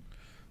thing.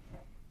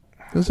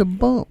 It's a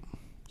bump.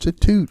 It's a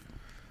toot.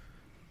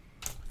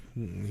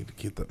 You need to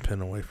get that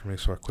pen away from me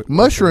so I quit.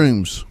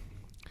 Mushrooms.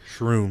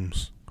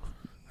 Shrooms.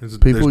 There's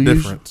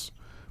difference.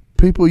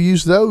 People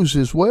use those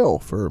as well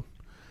for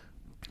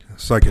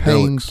psychedelics.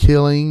 Pain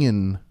killing,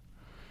 and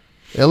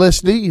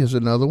LSD is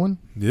another one.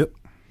 Yep.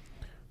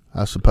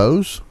 I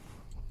suppose.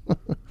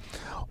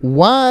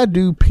 Why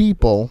do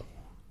people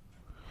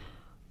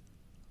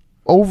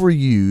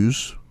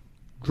overuse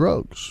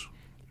drugs?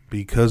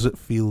 Because it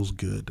feels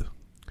good.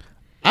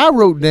 I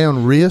wrote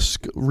down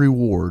risk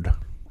reward.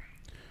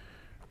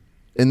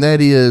 And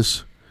that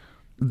is,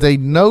 they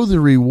know the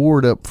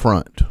reward up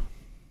front.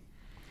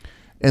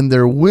 And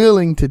they're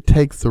willing to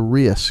take the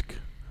risk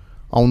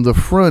on the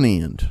front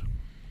end.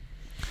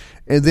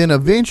 And then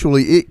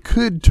eventually it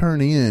could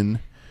turn in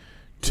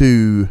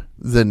to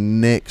the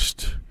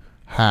next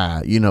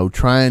high,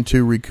 trying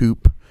to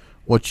recoup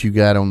what you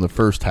got on the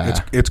first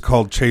high. It's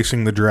called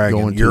chasing the dragon.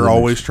 Going to You're the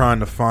always next. trying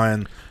to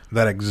find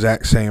that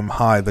exact same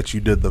high that you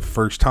did the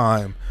first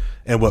time.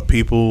 And what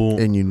people...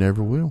 And you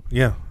never will.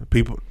 Yeah.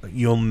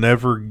 It'll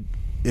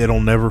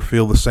never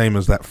feel the same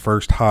as that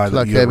first high It's that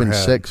like you ever having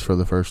had. sex for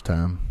the first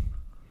time.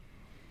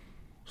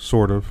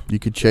 Sort of. You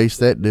could chase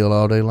that deal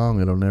all day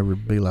long. It'll never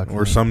be like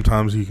Or that.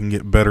 sometimes you can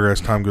get better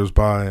as time goes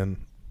by.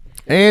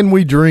 And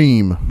we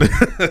dream.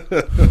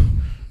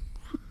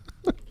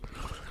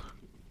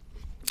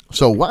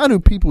 So why do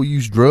people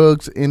use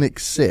drugs in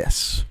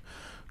excess?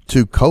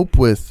 To cope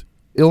with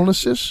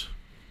illnesses?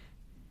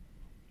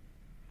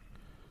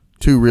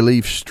 To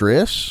relieve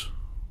stress?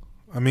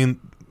 I mean,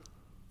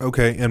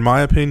 okay, in my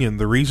opinion,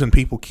 the reason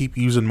people keep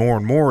using more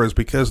and more is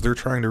because they're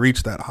trying to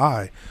reach that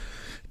high.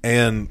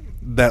 And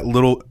that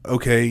little,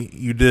 okay,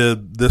 you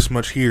did this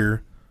much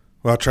here.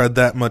 Well, I tried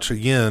that much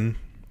again.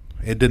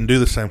 It didn't do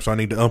the same, so I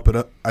need to ump it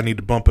up. I need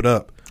to bump it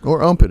up.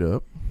 Or ump it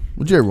up.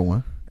 Whichever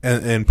one.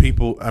 And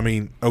people, I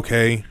mean,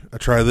 okay, I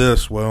try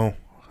this. Well,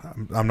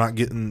 I'm not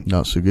getting...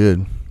 Not so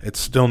good. It's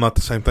still not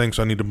the same thing,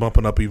 so I need to bump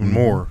it up even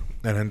more.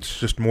 And it's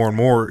just more and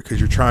more because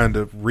you're trying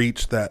to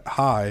reach that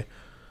high.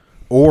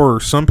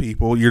 Or some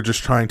people, you're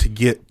just trying to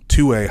get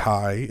to a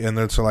high, and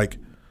it's like,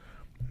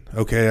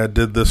 okay, I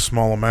did this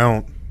small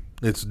amount.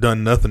 It's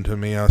done nothing to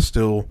me. I'm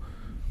still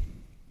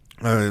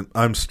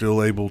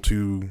able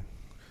to,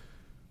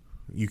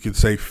 you could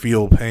say,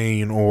 feel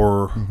pain,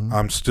 or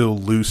I'm still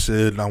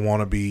lucid. I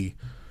want to be...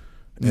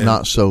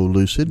 Not so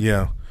lucid.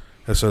 Yeah.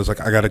 And so it's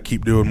like, I got to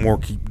keep doing more,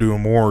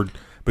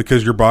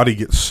 because your body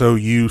gets so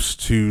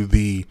used to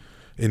the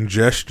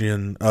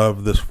ingestion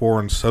of this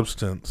foreign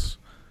substance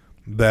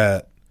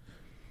that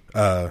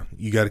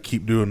you got to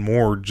keep doing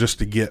more just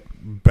to get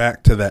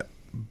back to that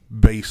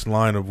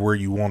baseline of where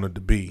you wanted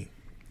to be.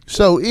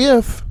 So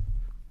if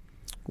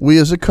we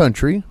as a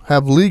country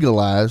have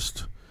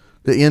legalized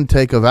the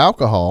intake of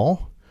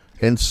alcohol,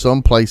 and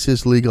some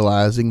places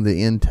legalizing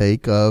the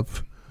intake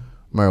of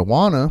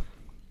marijuana,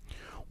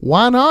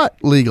 why not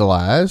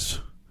legalize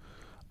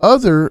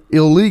other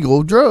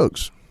illegal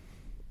drugs?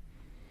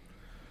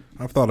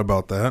 I've thought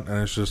about that,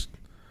 and it's just,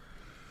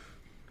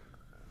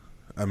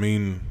 I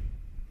mean,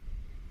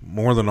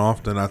 more than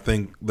often, I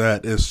think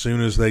that as soon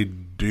as they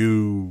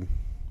do,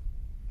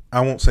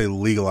 I won't say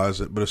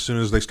legalize it, but as soon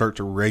as they start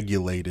to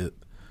regulate it,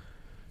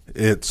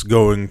 it's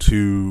going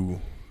to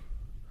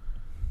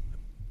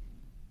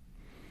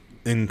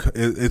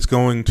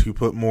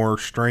put more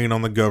strain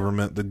on the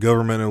government. The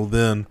government will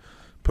then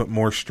put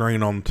more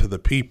strain onto the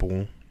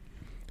people.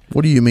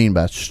 What do you mean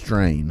by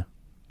strain?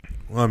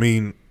 Well, I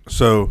mean,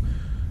 so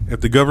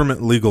if the government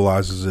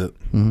legalizes it,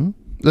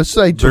 Let's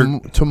say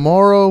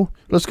tomorrow,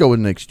 let's go with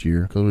next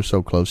year because we're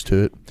so close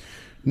to it.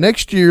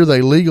 Next year,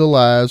 they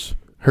legalize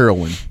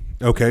heroin.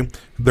 okay,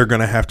 they're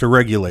going to have to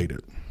regulate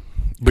it.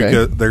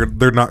 Because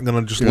they're not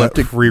going to just let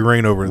free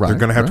reign over it. Right, they're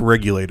going to have to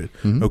regulate it.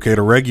 Okay,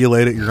 to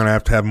regulate it, you're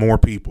going to have more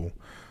people.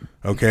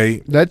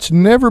 Okay, That's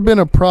never been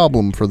a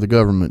problem for the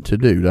government to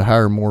do, to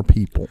hire more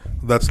people.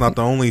 that's not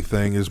the only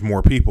thing is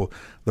more people.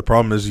 The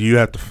problem is you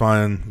have to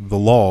find the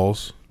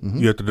laws.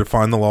 You have to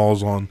define the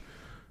laws on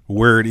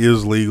where it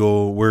is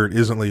legal, where it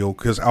isn't legal,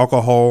 because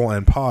alcohol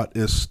and pot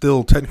is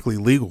still technically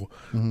legal,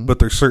 but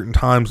there's certain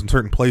times and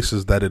certain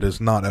places that it is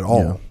not at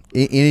all.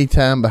 Any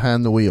time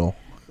behind the wheel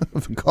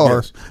of a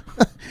car,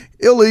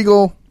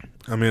 illegal.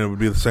 I mean, it would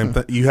be the same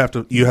thing. You have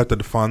to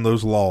define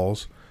those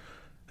laws,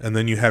 and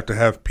then you have to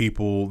have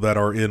people that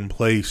are in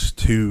place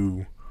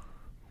to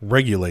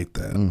regulate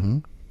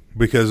that,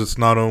 because it's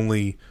not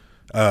only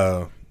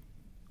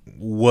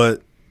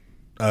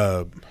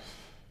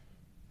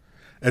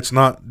it's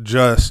not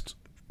just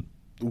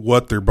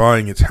what they're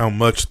buying; it's how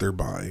much they're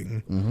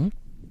buying,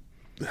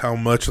 how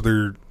much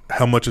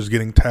is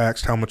getting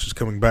taxed, how much is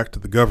coming back to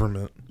the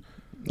government.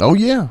 Oh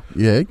yeah,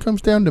 it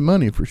comes down to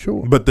money for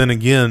sure. But then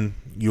again,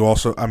 you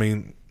also, I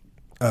mean,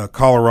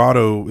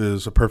 Colorado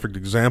is a perfect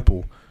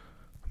example.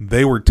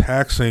 They were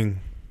taxing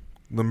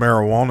the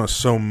marijuana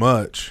so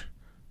much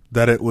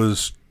that it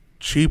was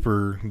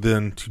cheaper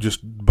than to just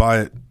buy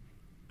it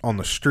on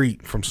the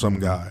street from some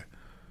guy.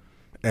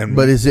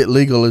 But is it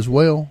legal as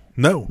well?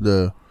 No.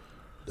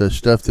 The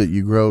stuff that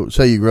you grow,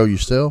 say you grow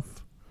yourself,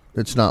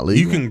 it's not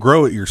legal. You can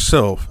grow it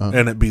yourself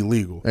and it be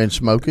legal. And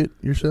smoke it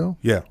yourself?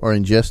 Yeah. Or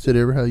ingest it,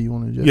 how you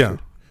want to ingest Yeah. it?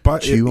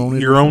 chew on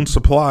it. Your own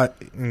supply.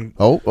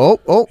 Oh!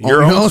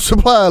 Your Your own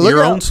supply. Look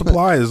your out. own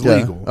supply is Yeah,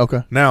 legal.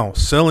 okay. Now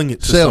selling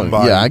it to Selling.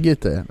 somebody. Yeah, I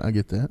get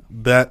that.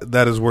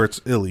 that is where it's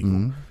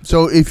illegal.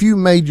 So if you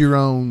made your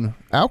own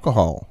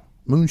alcohol,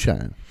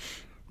 moonshine,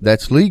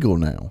 that's legal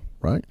now,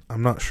 right?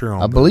 I'm not sure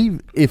on I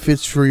believe if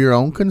it's for your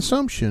own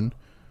consumption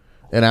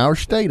in our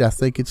state, I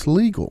think it's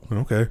legal.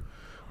 Okay.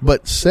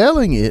 But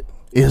selling it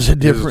is a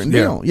different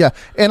yeah. deal. Yeah,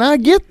 and I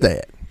get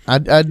that.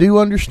 I do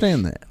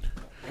understand that.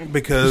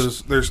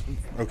 Because there's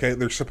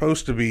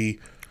supposed to be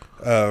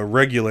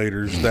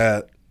regulators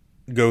that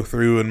go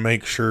through and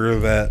make sure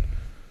that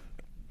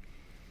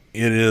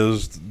it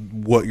is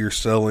what you're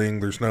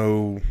selling. There's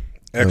no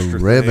extra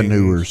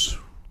revenuers.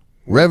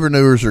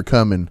 Revenuers are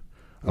coming.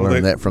 I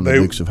learned that from the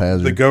Dukes of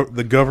Hazzard.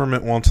 The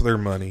government wants their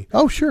money.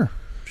 Oh, sure.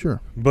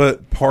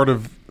 But part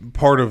of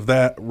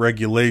that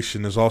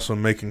regulation is also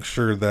making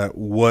sure that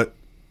what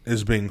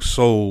is being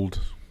sold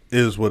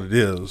is what it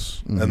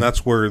is, and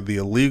that's where the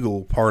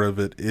illegal part of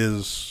it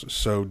is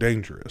so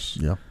dangerous.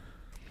 Yeah.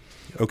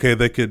 Okay,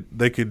 they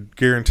could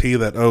guarantee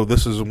that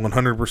this is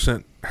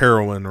 100%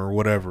 heroin or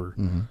whatever,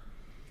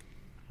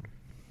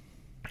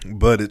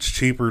 but it's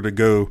cheaper to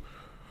go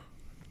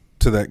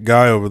to that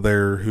guy over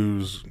there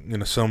who's going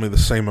to sell me the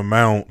same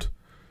amount.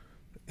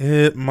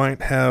 It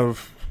might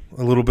have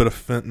a little bit of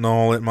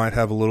fentanyl. It might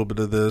have a little bit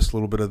of this, a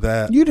little bit of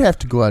that. You'd have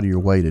to go out of your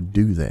way to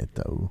do that,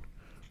 though.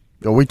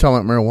 Are we talking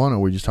about marijuana, or are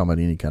we just talking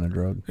about any kind of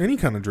drug? Any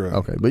kind of drug.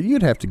 Okay, but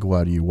you'd have to go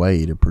out of your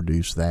way to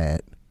produce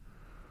that.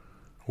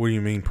 What do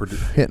you mean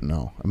produce?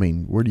 Fentanyl. I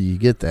mean, where do you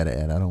get that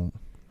at? You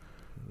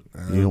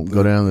don't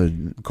go down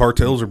the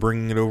Cartels are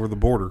bringing it over the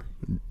border.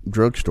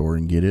 drugstore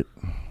and get it.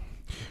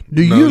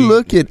 Do you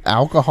look at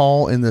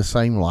alcohol in the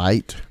same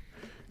light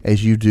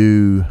as you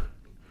do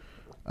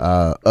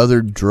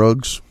other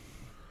drugs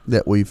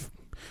that we've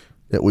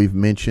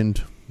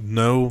mentioned?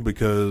 No,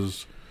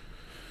 because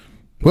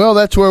Well,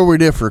 that's where we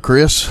differ,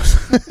 Chris.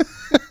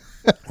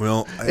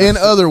 well, in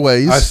other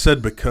ways. I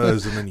said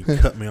because, and then you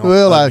cut me off.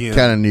 Well, again. I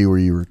kind of knew where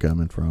you were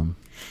coming from.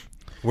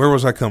 Where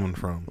was I coming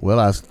from? Well,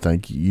 I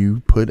think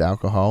you put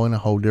alcohol in a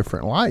whole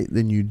different light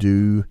than you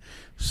do,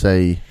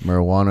 say,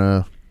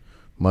 marijuana,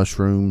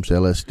 mushrooms,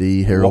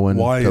 LSD, heroin,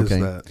 Why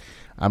cocaine. is that?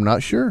 I'm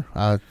not sure.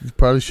 I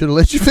probably should have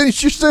let you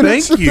finish your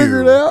sentence Thank to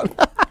figure it you.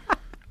 out.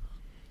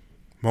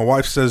 My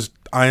wife says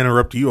I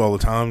interrupt you all the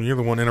time. You're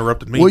the one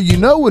interrupted me. Well, you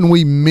know when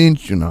we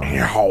mention... No.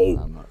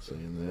 I'm not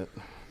saying that.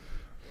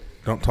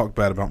 Don't talk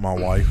bad about my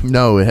wife,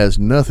 No, it has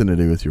nothing to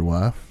do with your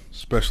wife.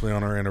 especially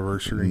on our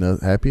anniversary. No,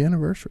 happy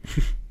anniversary.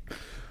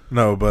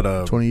 No,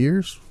 but 20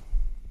 years?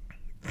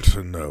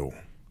 no,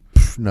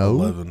 No.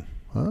 11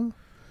 Huh?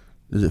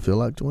 Does it feel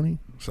like 20?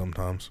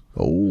 sometimes.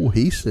 Oh,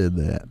 he said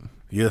that.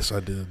 Yes, I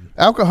did.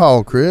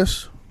 Alcohol,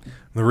 Chris.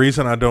 The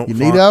reason I don't You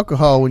need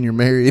alcohol when you're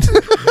married.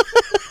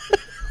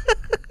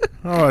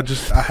 I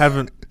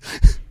haven't.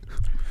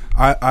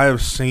 I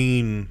have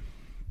seen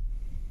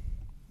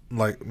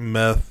like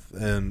meth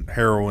and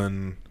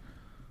heroin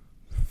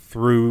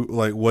through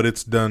like what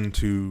it's done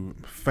to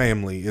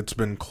family. It's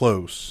been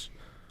close.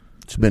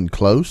 It's been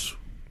close?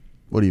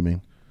 What do you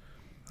mean?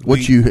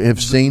 What you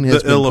have seen has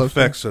the been ill close?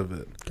 effects of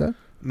it. Okay.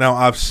 Now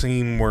I've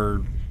seen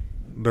where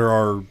there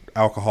are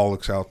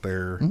alcoholics out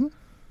there,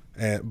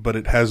 but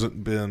it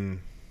hasn't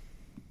been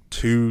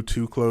too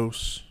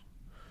close.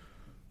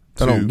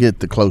 I don't get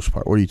the close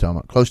part. What are you talking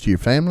about? Close to your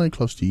family?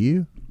 Close to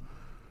you?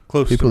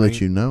 Close People to that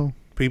me. you know?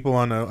 People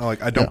I know.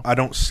 Like I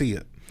don't see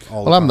it.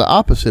 Well, I'm the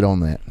opposite on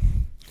that.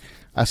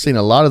 I've seen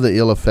a lot of the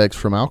ill effects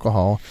from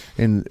alcohol,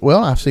 and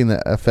well, I've seen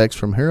the effects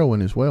from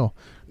heroin as well.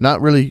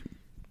 Not really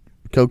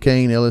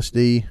cocaine,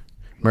 LSD,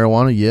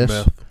 marijuana.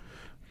 Yes,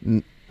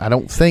 meth. I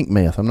don't think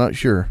meth. I'm not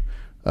sure.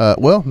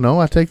 Well, no,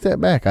 I take that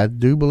back. I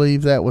do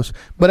believe that was,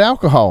 but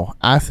alcohol,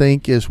 I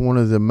think, is one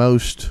of the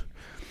most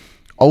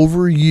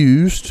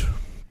overused,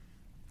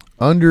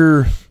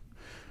 under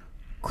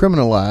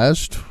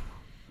criminalized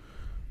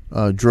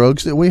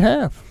drugs that we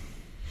have.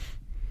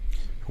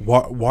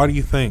 Why do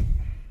you think?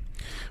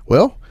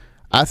 Well,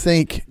 I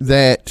think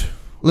that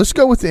let's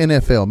go with the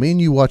NFL. Me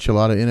and you watch a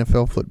lot of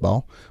NFL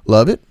football.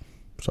 Love it.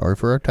 Sorry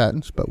for our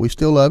Titans, but we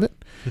still love it.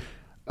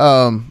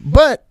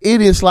 But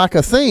it is like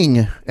a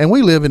thing, and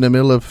we live in the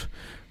middle of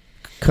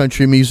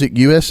country music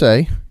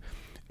USA,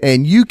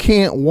 and you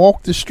can't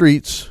walk the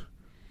streets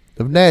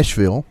of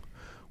Nashville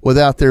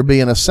without there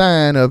being a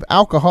sign of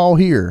alcohol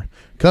here.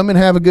 Come and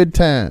have a good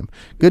time.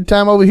 Good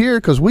time over here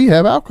because we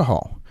have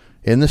alcohol.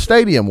 In the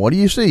stadium, what do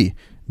you see?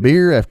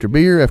 Beer after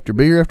beer after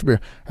beer after beer.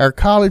 Our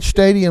college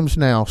stadiums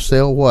now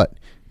sell what?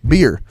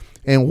 Beer.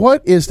 And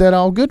what is that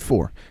all good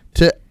for?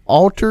 To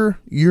alter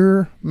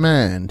your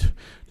mind,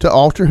 to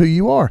alter who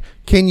you are.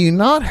 Can you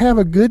not have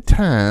a good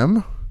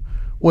time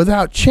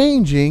without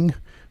changing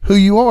who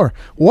you are?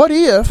 What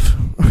if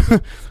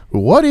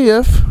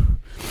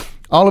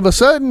all of a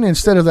sudden,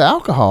 instead of the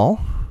alcohol,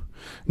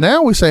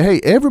 now we say, hey,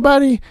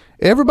 everybody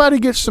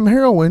gets some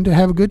heroin to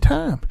have a good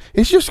time.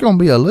 It's just going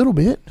to be a little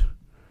bit.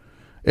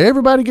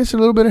 Everybody gets a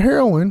little bit of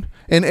heroin,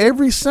 and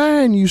every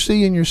sign you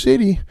see in your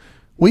city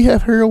We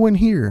have heroin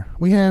here.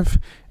 We have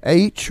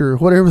H or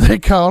whatever they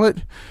call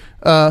it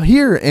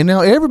here. And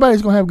now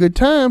everybody's going to have a good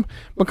time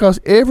because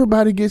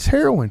everybody gets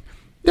heroin.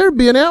 There'd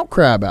be an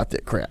outcry about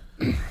that crap.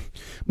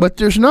 But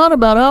there's not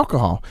about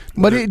alcohol.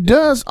 But it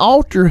does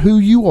alter who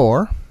you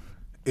are.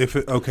 If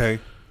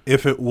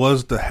it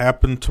was to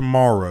happen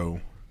tomorrow,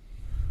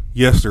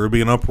 yes, there would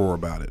be an uproar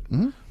about it.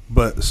 Mm-hmm.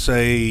 But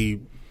say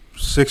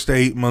 6 to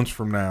 8 months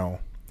from now,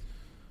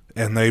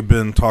 and they've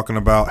been talking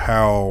about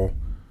how,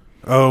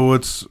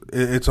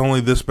 it's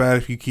only this bad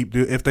if you keep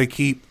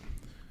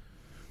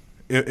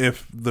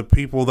if the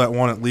people that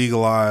want it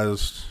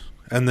legalized,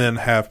 and then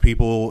have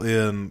people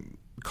in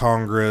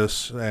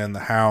Congress and the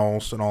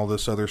House and all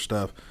this other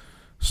stuff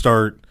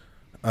start,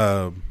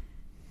 I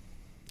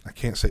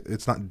can't say,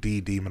 it's not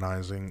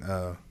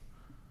demonizing.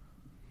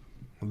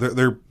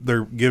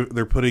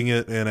 They're putting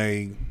it in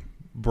a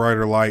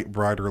brighter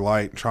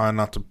light, trying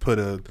not to put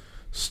a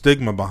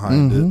stigma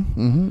behind it.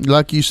 Mm-hmm.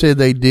 Like you said,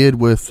 they did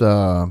with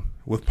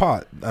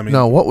pot. I mean,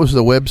 no, what was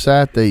the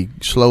website they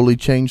slowly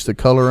changed the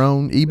color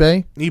on?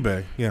 eBay,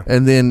 yeah.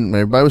 and then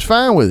everybody was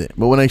fine with it.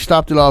 But when they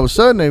stopped it, all of a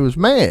sudden they was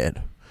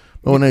mad.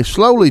 But when they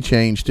slowly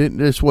changed it,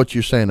 that's what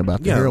you're saying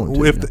about the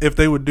heroin. If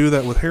they would do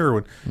that with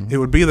heroin, it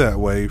would be that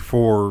way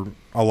for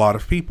a lot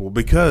of people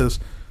because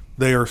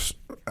they are.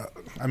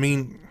 I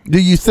mean, do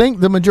you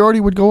think the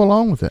majority would go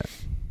along with that?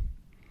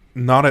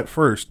 Not at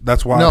first.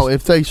 That's why. No,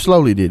 if they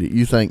slowly did it,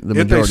 you think the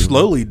majority? If they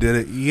slowly did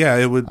it, yeah,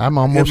 it would. I'm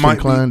almost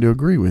inclined to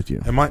agree with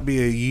you. It might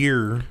be a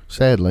year,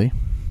 sadly,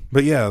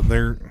 but yeah,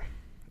 they're.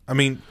 I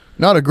mean,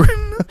 not agree.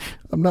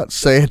 I'm not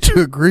sad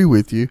to agree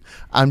with you.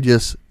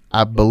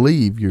 I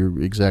believe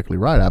you're exactly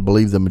right. I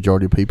believe the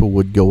majority of people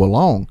would go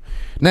along.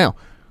 Now,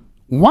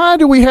 why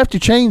do we have to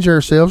change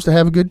ourselves to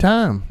have a good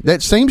time?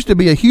 That seems to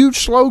be a huge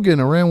slogan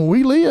around where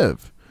we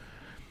live.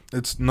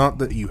 It's not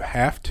that you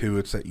have to,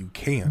 it's that you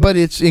can. But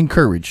it's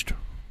encouraged,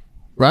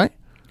 right?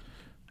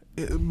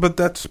 But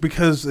that's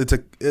because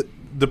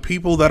the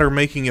people that are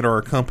making it are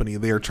a company.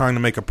 They are trying to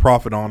make a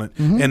profit on it,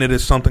 and it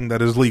is something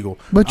that is legal.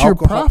 But you're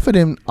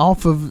profiting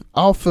off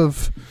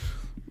of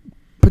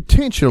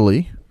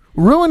potentially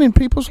ruining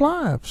people's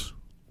lives.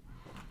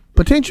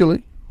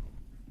 Potentially.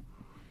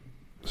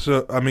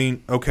 So, I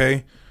mean,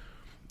 okay.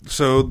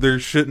 So there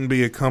shouldn't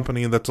be a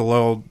company that's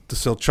allowed to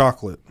sell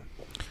chocolate.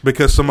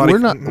 Because somebody we're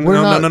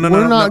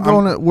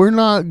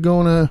not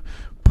gonna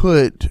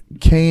put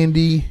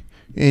candy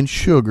and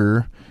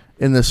sugar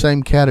in the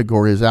same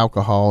category as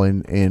alcohol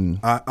and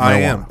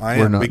I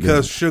am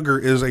because sugar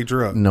is a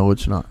drug. No,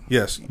 it's not.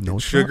 Yes, no,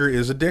 sugar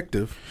is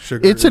addictive.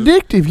 It's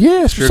addictive.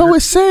 Yes, so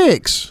is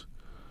sex,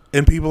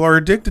 and people are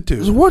addicted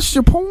to it. What's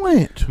your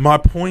point? My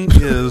point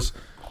is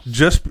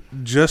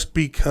just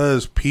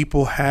because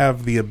people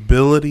have the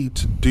ability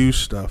to do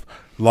stuff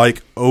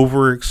like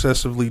over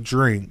excessively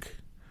drink.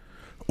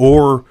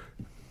 Or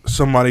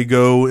somebody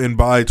go and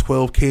buy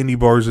 12 candy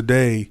bars a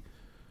day.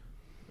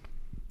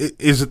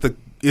 Is it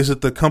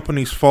the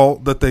company's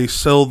fault that they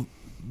sold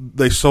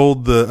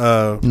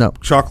the no.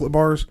 chocolate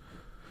bars?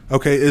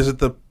 Okay, is it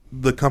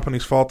the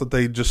company's fault that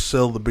they just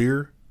sell the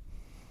beer?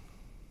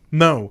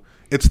 No,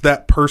 it's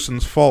that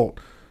person's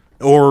fault.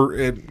 Or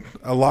in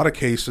a lot of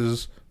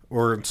cases,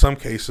 or in some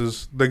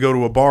cases, they go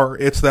to a bar.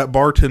 It's that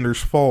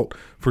bartender's fault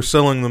for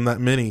selling them that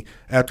many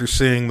after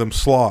seeing them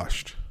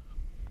sloshed.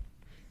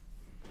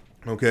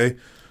 Okay,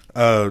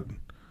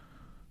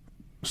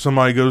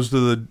 somebody goes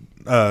to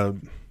the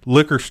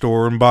liquor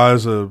store and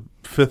buys a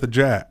fifth of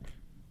Jack,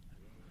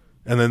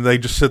 and then they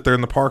just sit there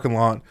in the parking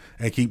lot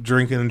and keep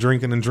drinking and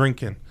drinking and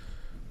drinking.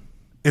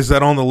 Is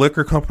that on the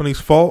liquor company's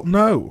fault?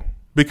 No,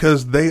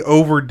 because they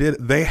overdid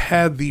it. They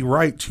had the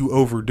right to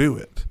overdo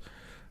it.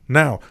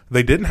 Now,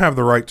 they didn't have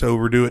the right to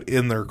overdo it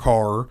in their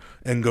car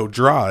and go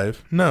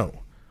drive. No,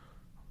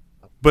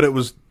 but it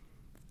was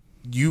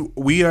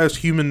we as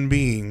human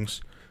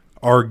beings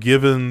are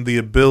given the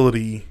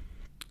ability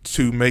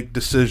to make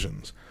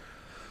decisions.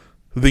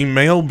 The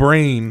male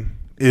brain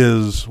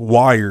is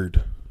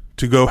wired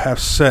to go have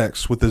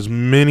sex with as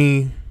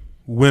many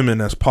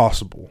women as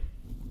possible.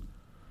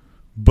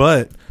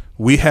 But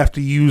we have to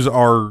use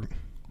our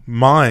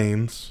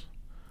minds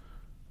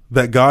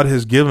that God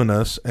has given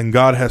us, and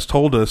God has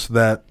told us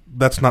that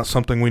that's not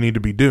something we need to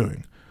be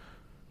doing.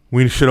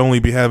 We should only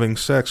be having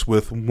sex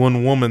with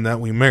one woman that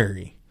we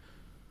marry.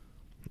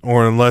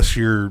 Or unless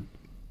you're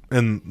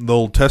in the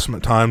Old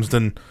Testament times,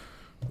 then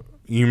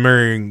you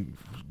marrying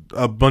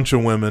a bunch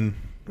of women,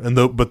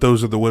 but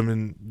those are the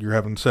women you're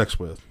having sex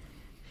with.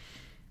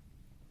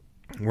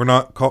 We're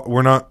not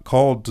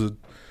called to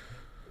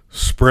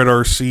spread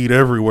our seed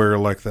everywhere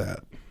like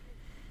that.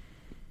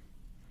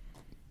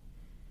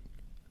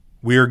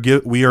 We are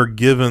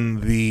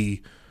given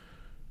the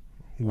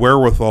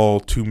wherewithal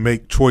to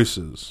make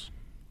choices.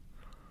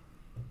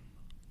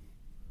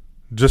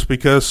 Just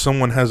because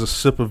someone has a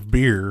sip of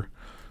beer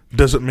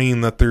doesn't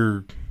mean that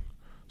they're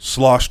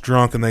slosh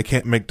drunk and they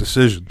can't make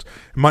decisions.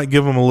 It might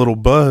give them a little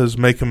buzz,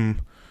 make them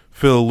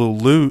feel a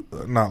little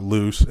not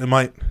loose. It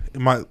might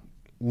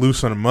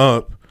loosen them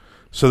up,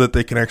 so that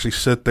they can actually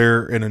sit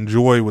there and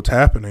enjoy what's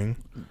happening.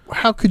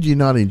 How could you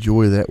not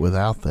enjoy that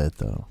without that,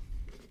 though?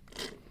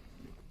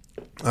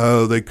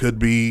 They could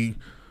be,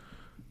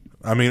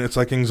 I mean, it's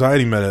like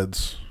anxiety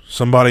meds.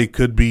 Somebody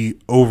could be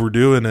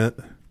overdoing it,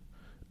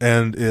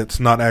 and it's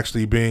not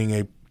actually being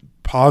a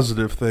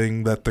positive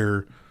thing that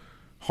they're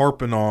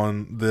harping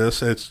on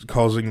this. It's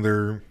causing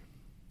their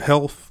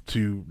health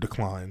to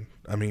decline.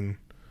 I mean,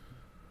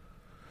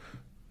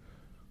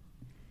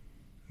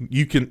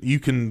 you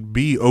can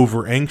be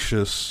over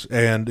anxious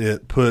and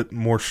it put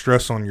more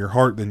stress on your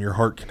heart than your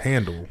heart can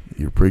handle.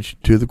 You're preaching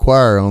to the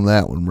choir on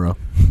that one, bro.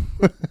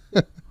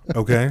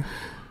 Okay.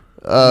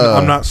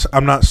 I'm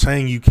not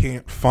saying you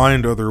can't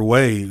find other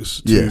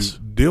ways to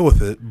deal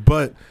with it,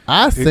 but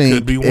I think it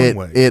could be one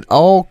way. It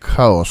all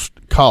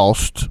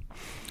cost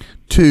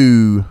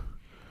to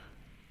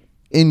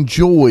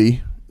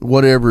enjoy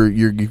whatever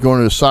you're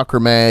going to a soccer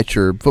match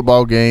or a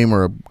football game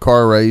or a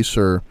car race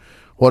or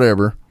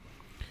whatever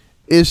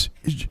is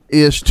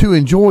to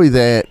enjoy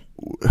that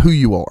who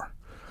you are.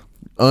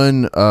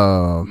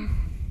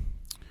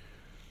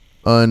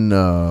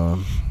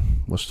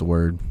 What's the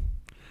word?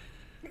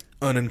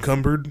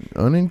 Unencumbered.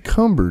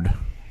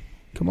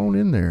 Come on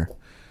in there,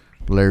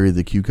 Larry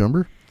the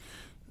Cucumber.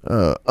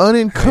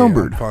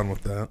 Unencumbered. Hey, I'm fine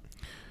with that.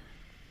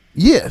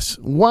 Yes.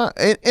 Why?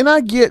 And I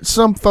get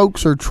some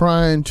folks are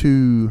trying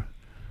to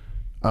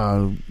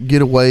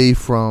get away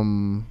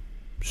from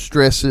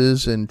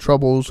stresses and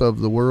troubles of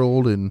the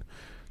world and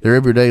their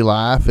everyday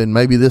life, and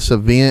maybe this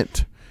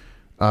event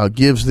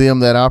gives them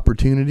that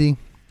opportunity.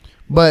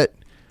 But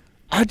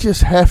I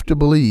just have to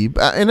believe,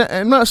 and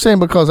I'm not saying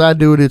because I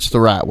do it, it's the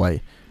right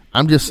way.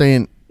 I'm just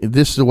saying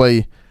this is the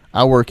way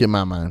I work in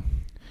my mind.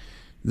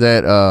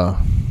 That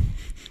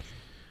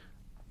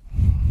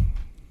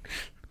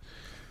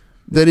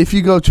that if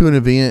you go to an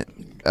event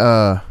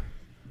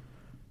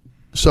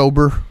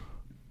sober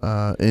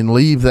and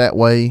leave that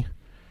way,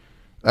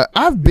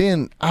 I've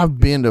been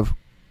to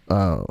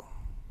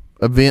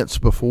events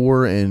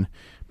before, and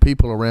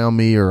people around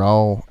me are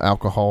all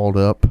alcoholed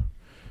up.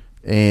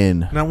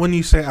 And now, when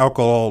you say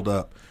alcoholed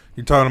up,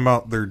 you're talking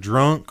about they're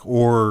drunk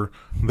or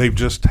they've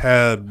just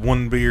had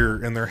one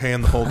beer in their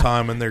hand the whole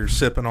time and they're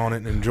sipping on it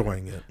and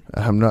enjoying it.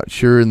 I'm not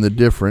sure in the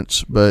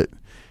difference, but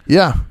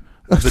yeah.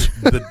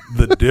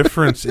 The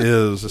difference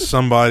is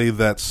somebody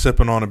that's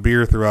sipping on a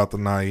beer throughout the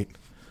night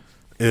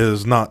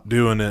is not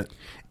doing it.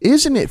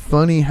 Isn't it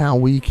funny how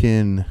we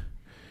can,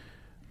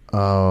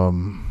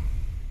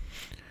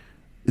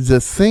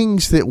 the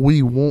things that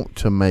we want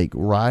to make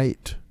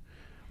right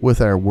with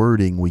our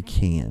wording, we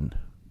can.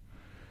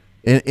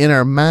 In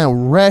our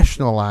mind,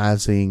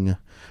 rationalizing,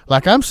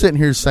 like I'm sitting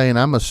here saying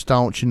I'm a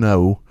staunch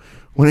no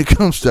when it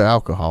comes to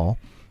alcohol.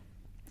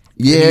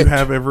 Yet, and you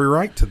have every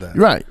right to that.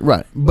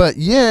 Right. But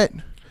yet,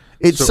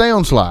 it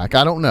sounds like,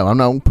 I don't know, I'm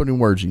not putting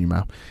words in your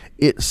mouth.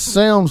 It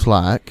sounds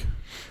like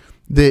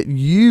that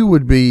you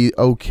would be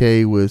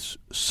okay with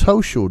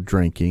social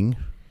drinking,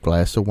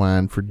 glass of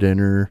wine for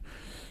dinner,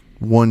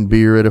 one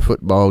beer at a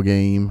football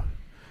game.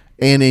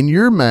 And in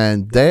your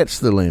mind, that's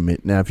the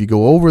limit. Now, if you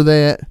go over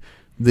that,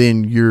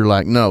 then you're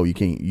like, no, you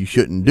can't, you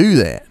shouldn't do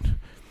that.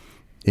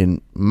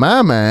 In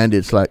my mind,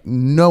 it's like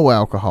no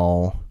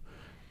alcohol,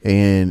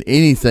 and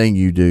anything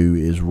you do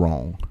is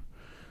wrong.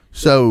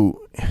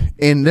 So,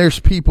 and there's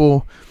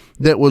people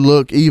that would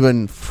look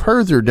even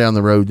further down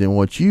the road than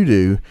what you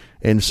do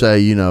and say,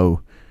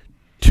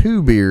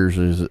 2 beers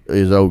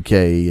is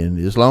okay, and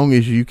as long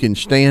as you can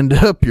stand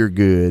up, you're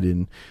good.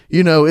 And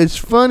it's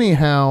funny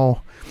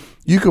how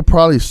you could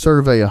probably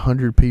survey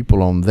 100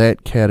 people on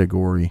that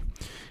category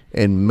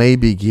and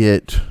maybe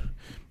get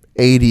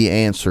 80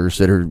 answers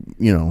that are,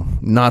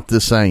 not the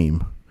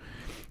same.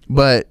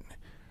 But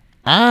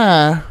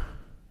I'll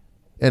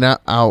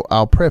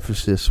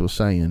preface this with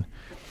saying,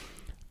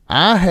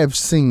 I have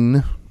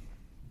seen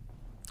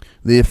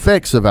the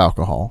effects of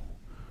alcohol,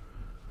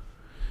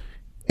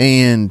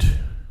 and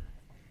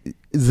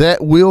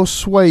that will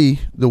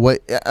sway the way.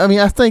 I mean,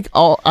 I think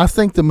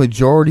the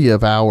majority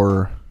of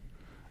our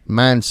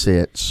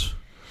mindsets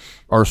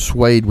are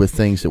swayed with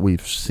things that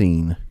we've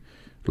seen,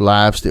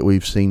 lives that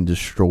we've seen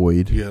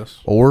destroyed, yes,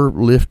 or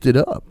lifted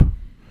up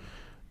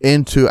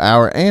into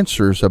our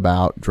answers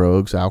about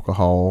drugs,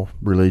 alcohol,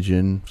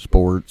 religion,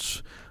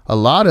 sports. A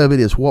lot of it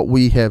is what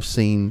we have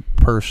seen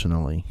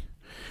personally.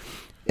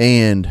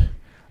 And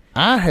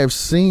I have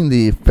seen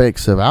the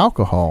effects of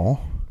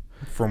alcohol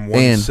from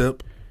one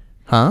sip.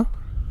 Huh?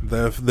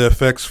 The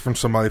effects from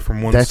somebody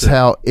from one That's sip. That's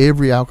how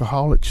every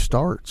alcoholic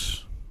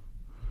starts,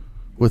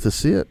 with a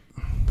sip.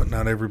 But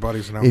not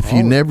everybody's an alcoholic. If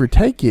you never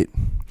take it,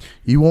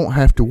 you won't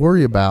have to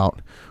worry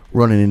about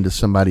running into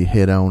somebody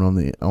head on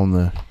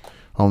the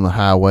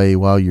highway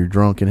while you're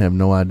drunk and have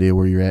no idea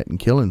where you're at and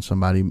killing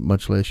somebody,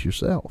 much less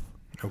yourself.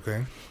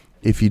 Okay.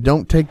 If you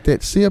don't take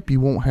that sip, you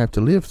won't have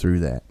to live through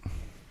that.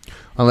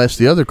 Unless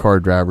the other car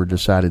driver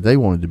decided they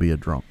wanted to be a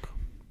drunk.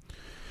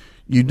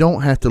 You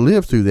don't have to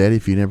live through that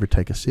if you never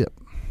take a sip.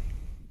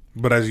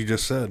 But as you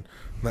just said,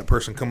 that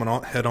person coming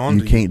on head on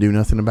you can't do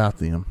nothing about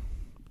them.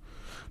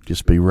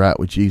 Just be right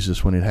with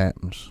Jesus when it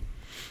happens.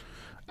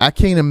 I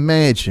can't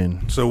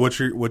imagine. So what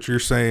you're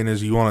saying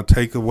is you want to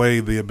take away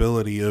the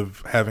ability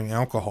of having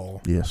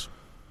alcohol Yes.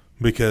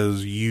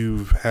 because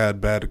you've had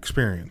bad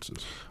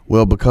experiences.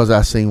 Well, because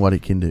I seen what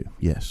it can do.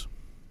 Yes.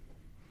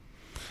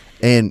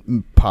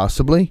 And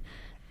possibly,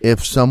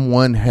 if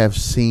someone have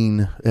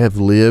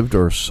lived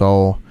or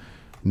saw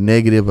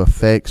negative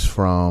effects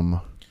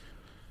from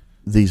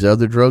these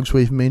other drugs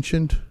we've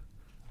mentioned,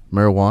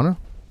 marijuana,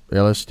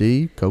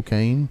 LSD,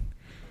 cocaine,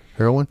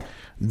 heroin,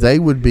 they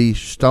would be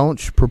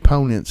staunch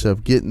proponents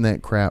of getting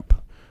that crap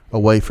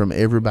away from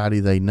everybody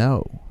they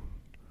know.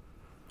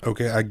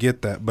 Okay, I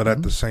get that, but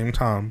at the same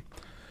time,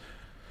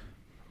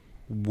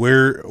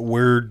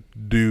 where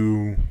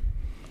do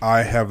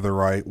I have the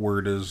right?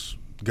 Where does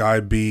guy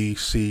B,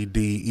 C,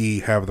 D, E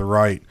have the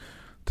right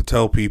to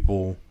tell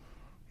people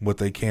what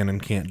they can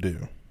and can't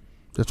do?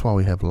 That's why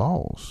we have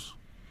laws.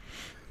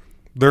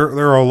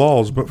 There are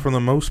laws, but for the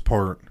most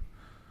part,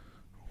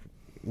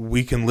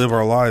 we can live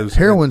our lives.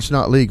 Heroin's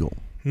not legal.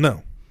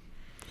 No.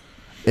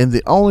 And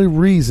the only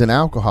reason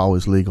alcohol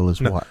is legal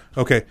is what?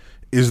 Okay.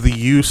 Is the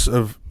use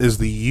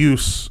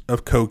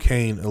of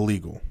cocaine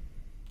illegal?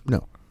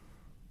 No.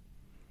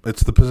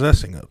 It's the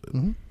possessing of it.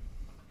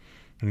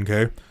 Mm-hmm.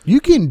 Okay. You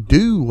can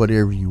do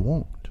whatever you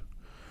want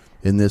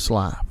in this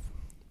life.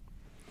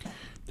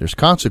 There's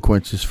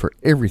consequences for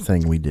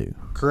everything we do.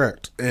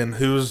 Correct. And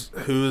who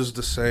is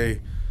to say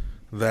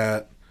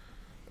that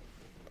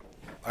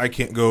I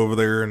can't go over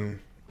there and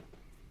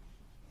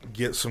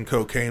get some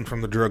cocaine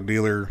from the drug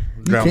dealer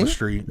down the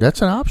street?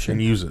 That's an option.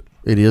 And use it.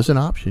 It is an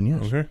option,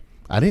 yes. Okay.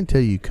 I didn't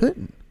tell you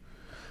couldn't.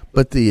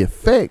 But the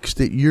effects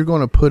that you're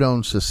going to put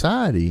on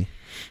society,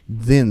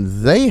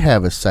 then they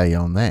have a say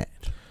on that.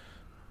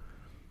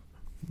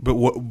 But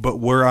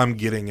where I'm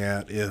getting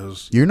at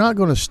is You're not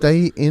going to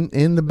stay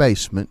in the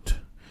basement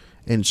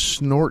and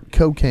snort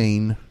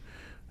cocaine,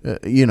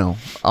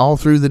 all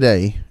through the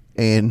day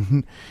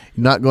and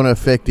not going to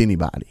affect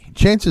anybody.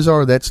 Chances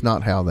are that's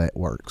not how that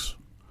works.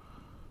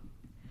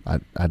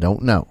 I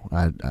don't know.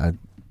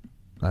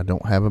 I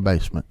don't have a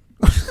basement.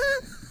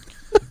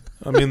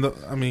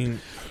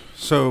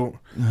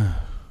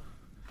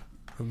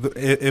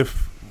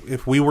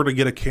 If we were to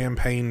get a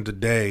campaign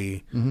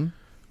today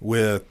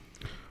with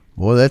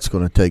Boy, that's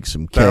going to take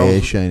some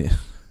cash, ain't it?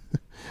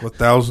 with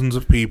thousands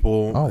of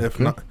people, if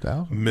good. not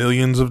Thousands.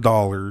 millions of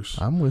dollars,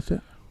 I'm with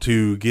it.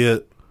 to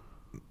get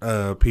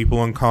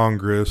people in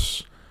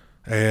Congress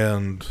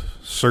and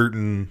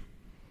certain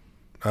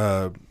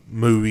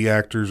movie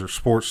actors or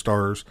sports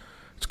stars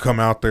to come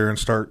out there and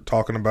start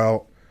talking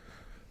about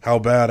how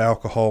bad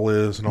alcohol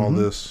is and all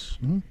this.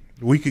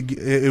 We could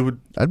it would.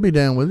 I'd be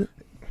down with it.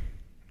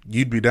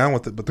 You'd be down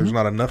with it, but there's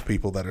not enough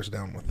people that is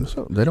down with it.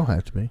 So they don't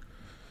have to be.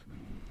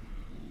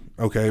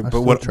 Okay, but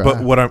still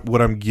try.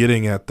 what I'm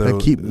getting at though,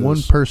 I'd keep is,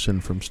 one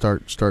person from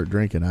start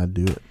drinking. I'd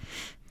do it.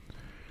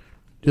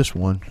 Just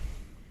one.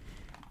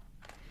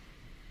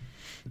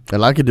 I'd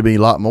like it to be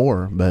a lot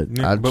more, but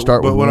I'd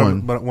start with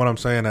one. But what I'm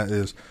saying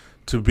is,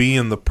 to be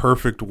in the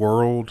perfect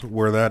world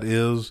where that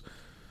is,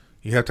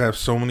 you have to have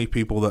so many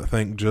people that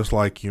think just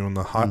like you, and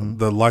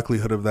the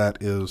likelihood of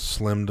that is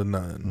slim to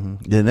none.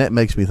 Then that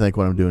makes me think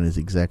what I'm doing is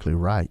exactly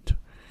right.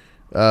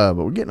 But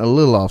we're getting a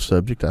little off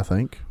subject, I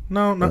think.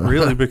 No, not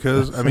really,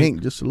 because I mean,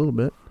 just a little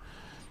bit.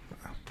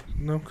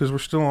 No, because we're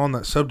still on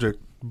that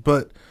subject.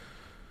 But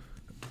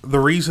the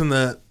reason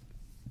that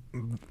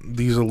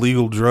these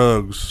illegal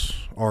drugs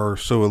are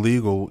so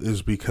illegal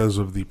is because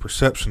of the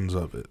perceptions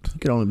of it. It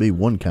can only be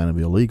one kind of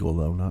illegal,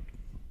 though, not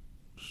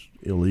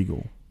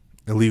illegal.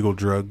 Illegal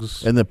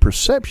drugs. And the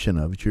perception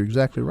of it, you're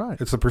exactly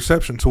right. It's the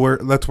perception.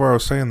 That's where I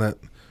was saying that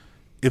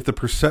if the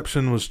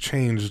perception was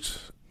changed,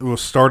 it was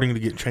starting to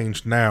get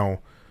changed now,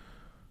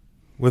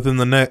 within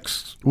the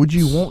next... Would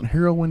you want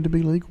heroin to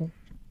be legal?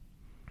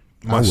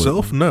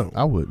 Myself, no.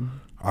 I wouldn't.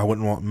 I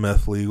wouldn't want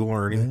meth legal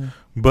or anything. Yeah.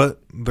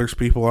 But there's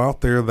people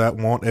out there that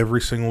want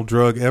every single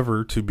drug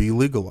ever to be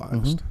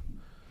legalized.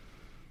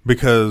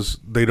 Because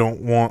they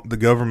don't want the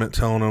government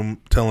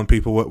telling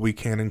people what we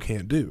can and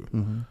can't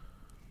do.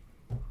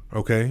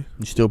 Okay?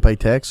 You still pay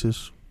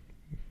taxes.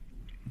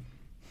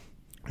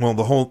 Well,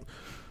 the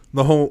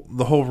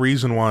whole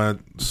reason why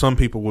some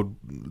people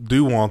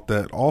do want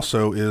that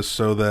also is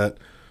so that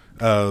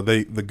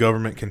the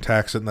government can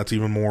tax it, and that's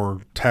even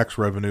more tax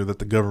revenue that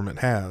the government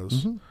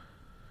has.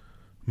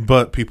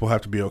 But people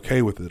have to be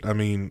okay with it. I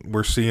mean,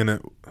 we're seeing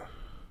it.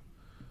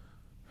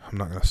 I'm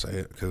not going to say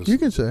it because you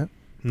can say it.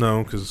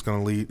 No, because it's going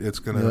to lead. It's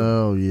going to.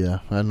 Oh yeah,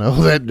 I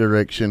know that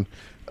direction.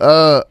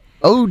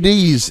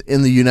 ODs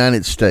in the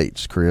United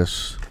States,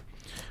 Chris.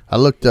 I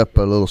looked up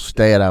a little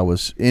stat I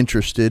was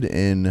interested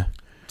in.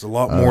 It's a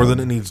lot more than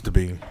it needs to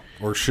be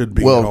or should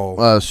be at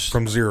all.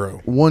 From zero,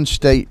 one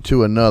state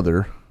to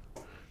another.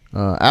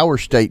 Our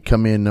state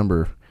come in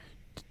number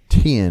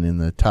 10 in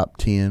the top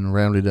 10,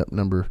 rounded up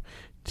number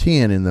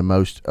 10 in the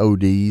most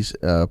ODs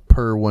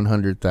per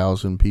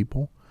 100,000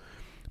 people.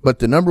 But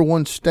the number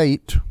one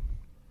state,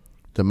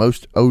 the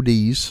most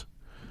ODs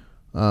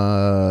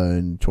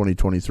in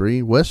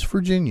 2023, West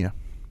Virginia.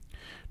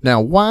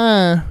 Now,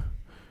 why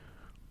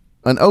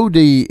an OD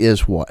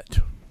is what?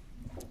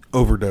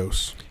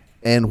 Overdose.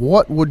 And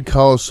what would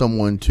cause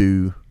someone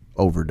to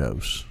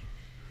overdose?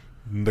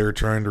 They're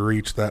trying to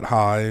reach that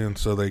high, and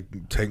so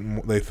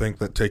they think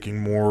that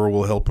taking more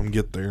will help them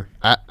get there.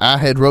 I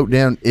had wrote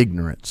down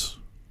ignorance.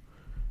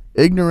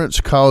 Ignorance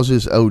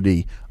causes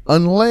OD,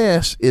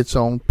 unless it's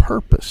on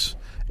purpose.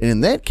 And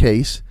in that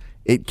case,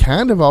 it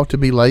kind of ought to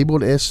be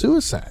labeled as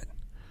suicide.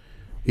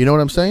 You know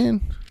what I'm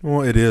saying?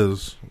 Well, it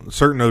is.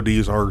 Certain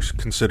ODs are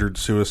considered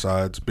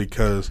suicides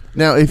because...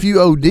 Now, if you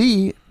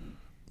OD,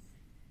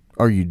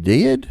 are you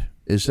dead?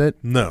 Is that...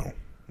 No.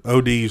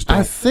 ODs don't...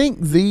 I think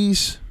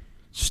these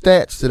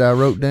stats that I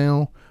wrote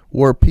down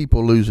were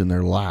people losing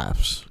their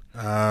lives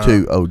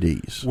to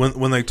ODs.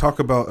 When they talk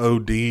about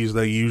ODs,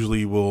 they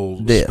usually will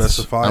Deaths.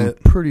 specify it.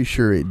 I'm pretty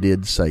sure it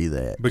did say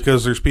that.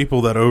 Because there's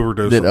people that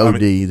overdose. That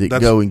OD, that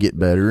go and get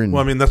better. And,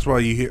 well, I mean, that's why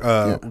you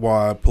hear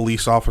why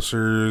police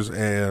officers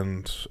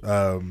and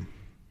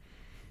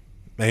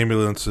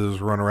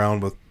ambulances run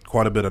around with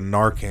quite a bit of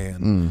Narcan.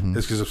 Mm-hmm.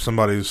 It's because if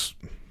somebody's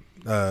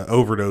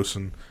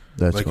overdosing,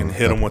 they can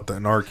hit them with the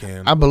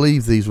Narcan. I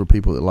believe these were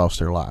people that lost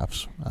their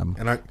lives.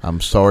 I'm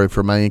sorry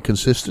for my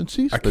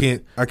inconsistencies.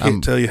 I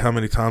can't tell you how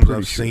many times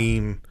I've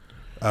seen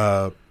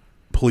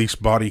police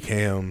body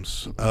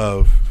cams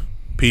of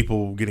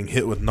people getting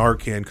hit with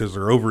Narcan because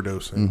they're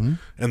overdosing,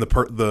 and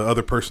the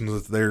other person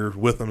that's there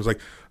with them is like,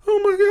 "Oh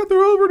my God, they're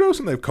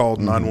overdosing!" They've called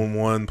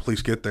 911.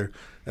 Police get there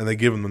and they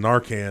give them the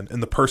Narcan,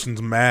 and the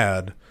person's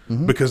mad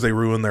because they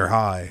ruined their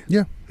high.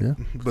 Yeah.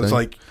 But it's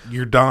like,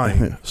 you're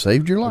dying.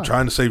 Saved your life. I'm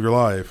trying to save your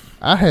life.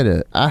 I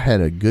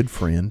had a good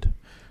friend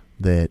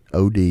that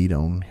OD'd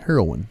on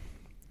heroin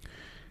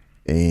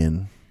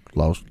and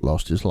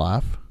lost his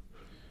life.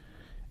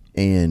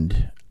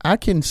 And I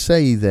can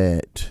say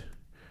that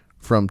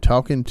from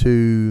talking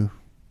to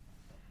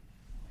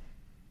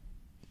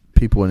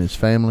people in his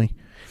family,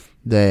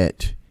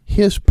 that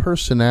his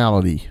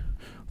personality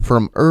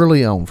from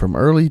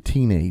early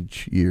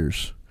teenage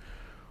years,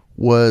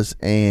 was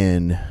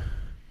an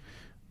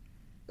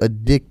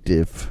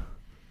addictive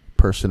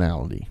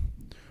personality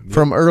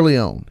from early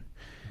on.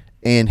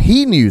 And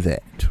he knew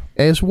that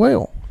as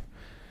well,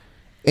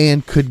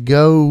 and could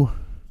go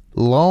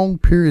long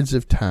periods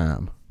of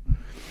time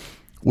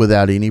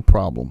without any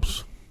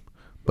problems.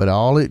 But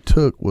all it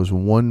took was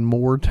one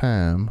more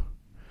time,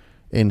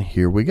 and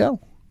here we go.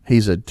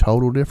 He's a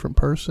total different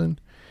person.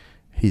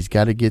 He's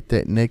got to get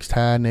that next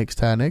high.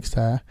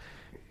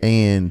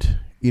 And,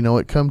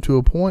 it come to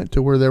a point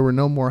to where there were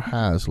no more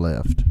highs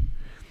left.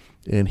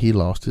 And he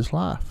lost his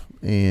life.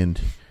 And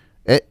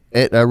at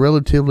a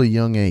relatively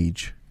young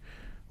age,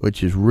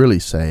 which is really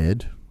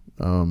sad.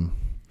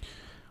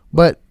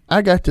 But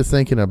I got to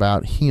thinking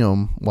about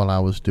him while I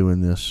was doing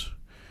this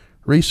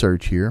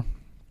research here,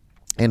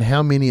 and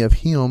how many of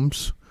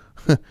hymns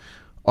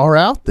are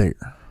out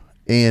there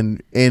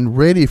and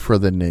ready for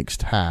the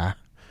next high,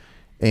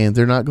 and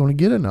they're not going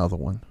to get another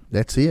one.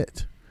 That's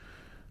it.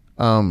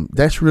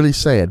 That's really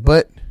sad.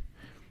 But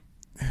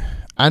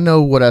I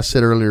know what I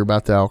said earlier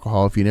about the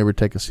alcohol. If you never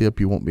take a sip,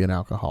 you won't be an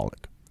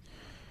alcoholic.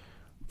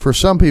 For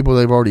some people,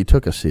 they've already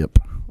took a sip,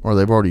 or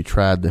they've already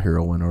tried the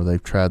heroin, or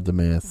they've tried the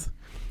meth,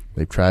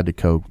 they've tried the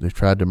coke, they've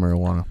tried the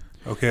marijuana.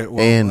 Okay, well,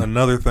 and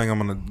another thing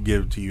I'm going to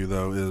give to you,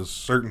 though, is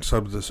certain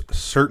substances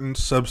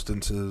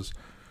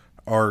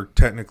are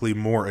technically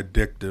more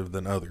addictive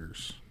than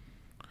others.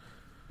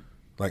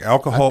 Like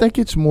alcohol. I think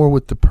it's more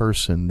with the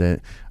person that,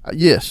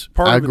 yes,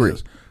 I agree.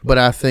 But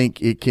I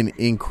think it can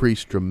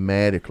increase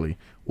dramatically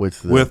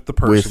with the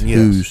person, with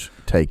who's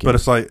taking. But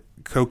it's like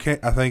cocaine.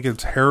 I think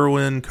it's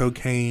heroin,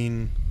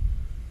 cocaine,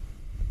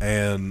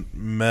 and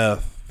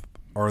meth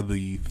are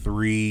the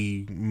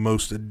three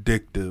most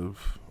addictive.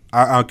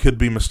 I could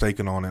be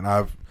mistaken on it.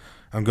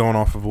 I'm going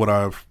off of what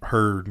I've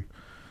heard,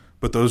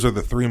 but those are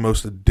the three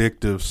most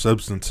addictive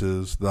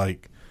substances.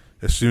 Like,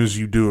 as soon as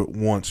you do it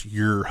once,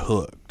 you're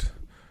hooked.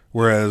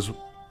 Whereas and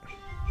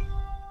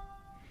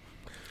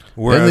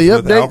the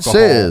update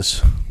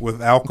says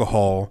with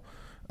alcohol,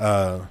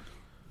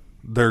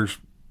 there's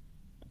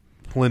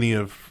plenty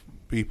of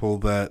people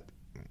that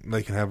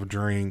they can have a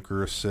drink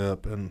or a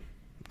sip and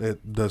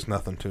it does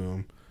nothing to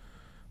them.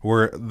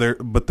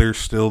 But there's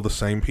still the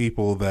same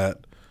people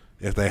that,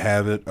 if they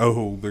have it,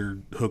 they're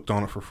hooked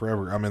on it for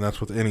forever. I mean, that's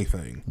with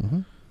anything. Mm-hmm.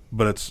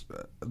 But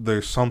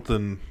there's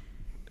something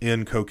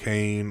in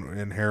cocaine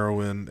and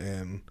heroin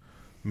and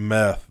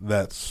meth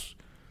that's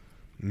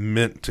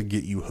meant to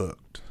get you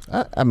hooked.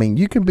 I mean,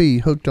 you can be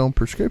hooked on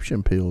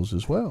prescription pills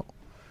as well.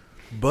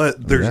 But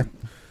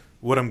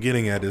what I'm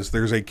getting at is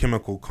there's a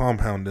chemical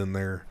compound in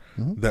there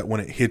that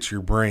when it hits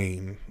your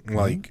brain,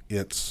 like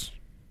it's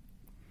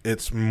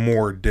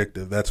more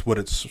addictive. That's what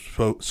it's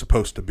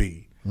supposed to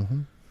be.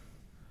 Mm-hmm.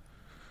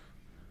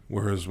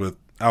 Whereas with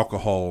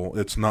alcohol,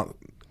 it's not.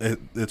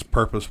 Its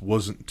purpose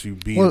wasn't to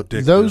be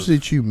addictive. Those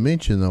that you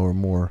mentioned, though, are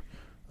more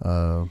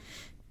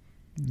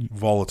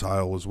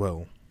volatile as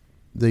well.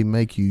 They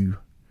make you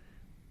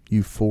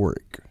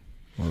euphoric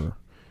or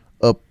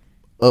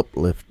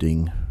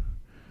uplifting,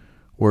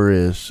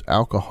 whereas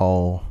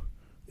alcohol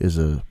is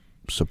a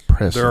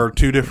suppressant. There are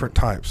two different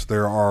types.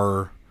 There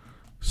are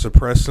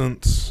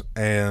suppressants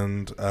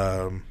and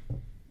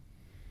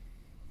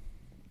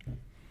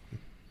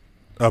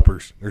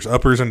uppers. There's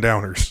uppers and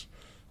downers.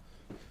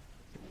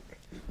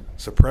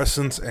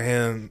 Suppressants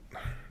and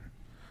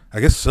I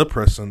guess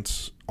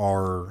suppressants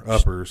are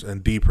uppers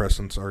and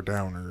depressants are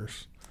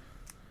downers.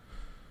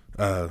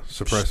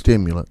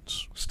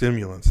 Stimulants.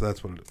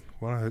 That's what it is.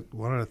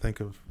 What did I think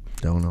of?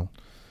 Don't know.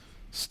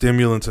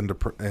 Stimulants and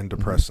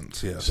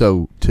depressants. Yes.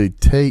 So to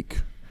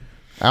take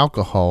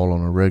alcohol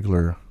on a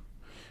regular,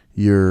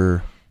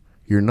 you're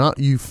not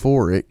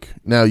euphoric.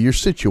 Now your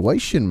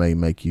situation may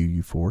make you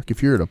euphoric.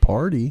 If you're at a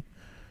party,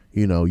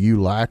 you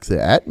like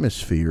the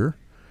atmosphere,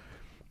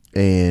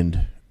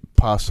 and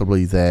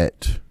possibly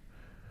that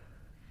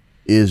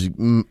is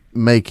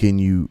making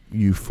you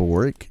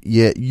euphoric.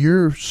 Yet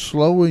you're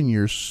slowing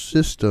your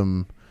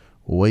system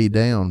way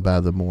down by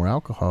the more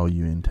alcohol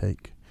you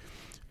intake,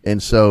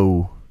 and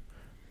so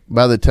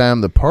by the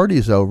time the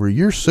party's over,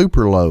 you're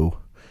super low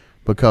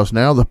because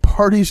now the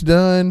party's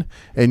done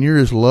and you're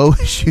as low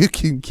as you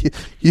can get.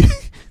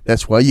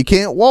 That's why you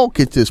can't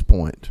walk at this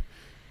point.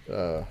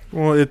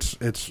 Well, it's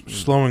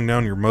slowing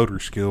down your motor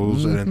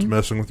skills and it's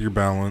messing with your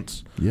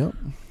balance. Yep.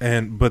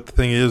 But the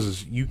thing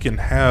is you could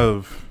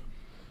have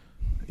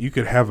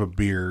a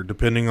beer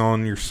depending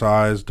on your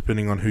size,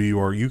 depending on who you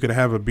are. You could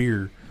have a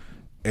beer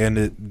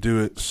and do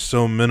it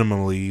so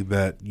minimally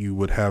that you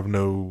would have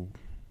no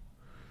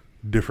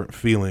different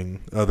feeling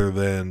other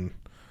than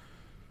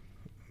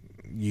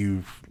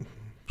you've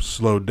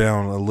slowed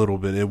down a little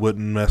bit. It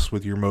wouldn't mess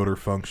with your motor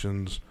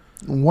functions.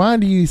 Why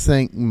do you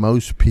think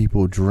most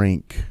people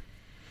drink?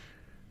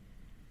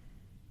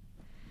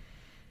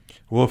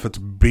 Well, if it's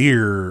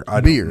beer,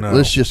 I don't know.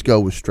 Let's just go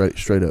with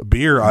straight up.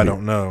 Beer, I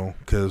don't know,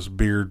 because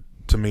beer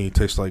to me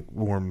tastes like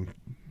warm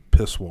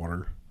piss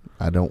water.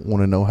 I don't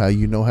want to know how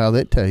you know how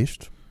that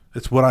tastes.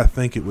 It's what I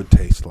think it would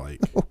taste like.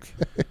 Okay.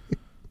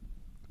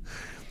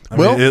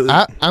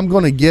 I'm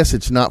going to guess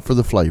it's not for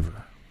the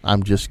flavor.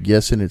 I'm just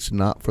guessing it's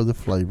not for the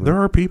flavor.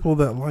 There are people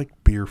that like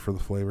beer for the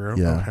flavor. I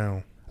don't know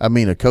how. I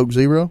mean, a Coke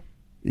Zero,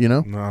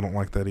 No, I don't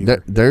like that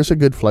either. There's a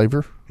good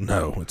flavor.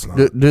 No, it's not.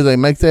 Do they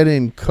make that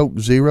in Coke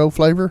Zero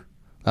flavor?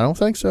 I don't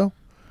think so.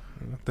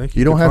 I think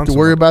you don't have to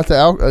worry about the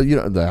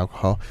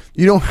alcohol.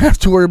 You don't have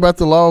to worry about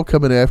the law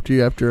coming after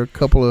you after a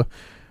couple of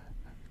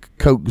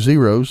Coke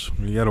Zeros.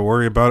 You got to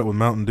worry about it with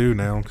Mountain Dew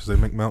now because they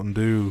make Mountain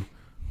Dew,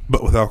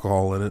 but with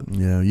alcohol in it.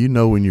 Yeah,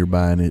 when you're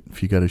buying it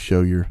if you got to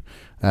show your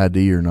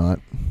ID or not.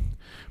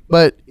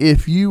 But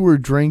if you were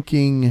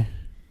drinking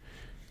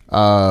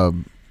I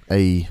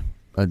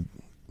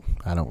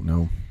don't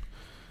know,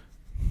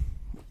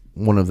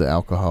 one of the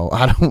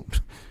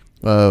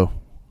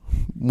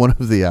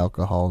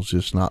alcohols,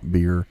 just not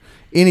beer,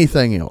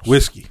 anything else.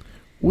 Whiskey.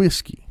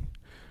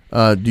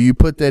 Do you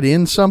put that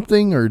in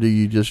something or do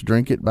you just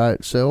drink it by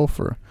itself,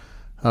 or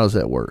how does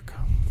that work?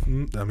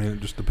 I mean,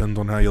 it just depends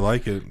on how you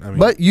like it.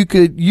 But you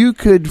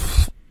could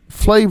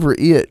flavor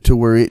it to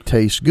where it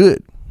tastes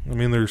good. I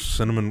mean, there's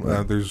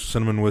cinnamon. There's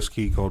cinnamon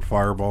whiskey called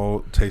Fireball.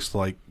 It tastes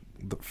like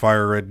the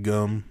fire red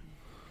gum,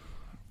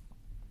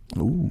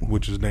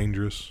 which is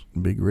dangerous.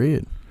 Big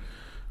red.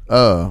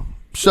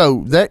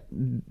 So that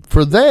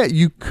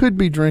you could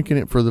be drinking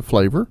it for the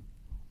flavor,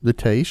 the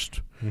taste,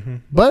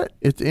 but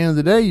at the end of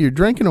the day, you're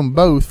drinking them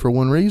both for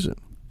one reason.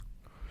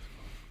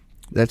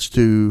 That's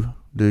to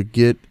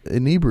get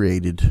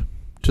inebriated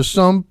to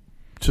some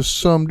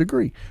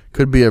degree.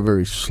 Could be a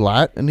very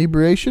slight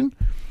inebriation.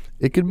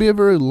 It could be a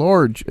very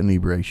large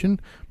inebriation,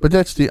 but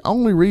that's the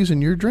only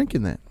reason you're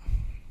drinking that.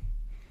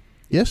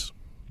 Yes?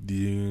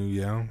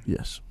 Yeah.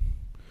 Yes.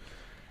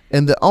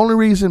 And the only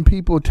reason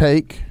people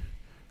take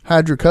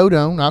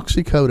hydrocodone,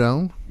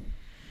 oxycodone,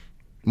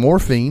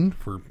 morphine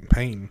for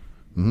pain,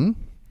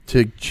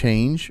 to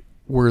change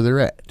where they're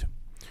at,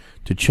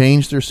 to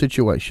change their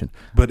situation.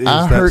 But is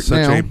that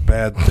such a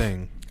bad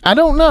thing? I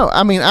don't know.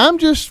 I mean,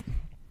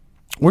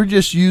 we're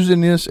just using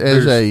this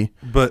as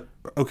But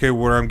okay,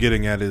 what I'm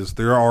getting at is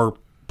there are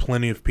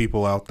plenty of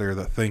people out there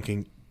that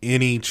thinking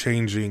any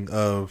changing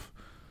of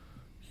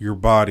your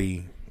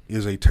body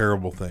is a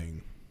terrible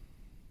thing.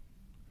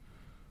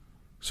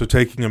 So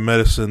taking a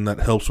medicine that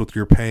helps with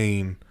your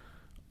pain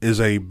is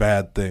a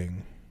bad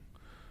thing.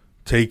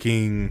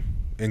 Taking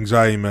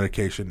anxiety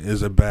medication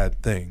is a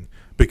bad thing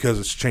because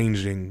it's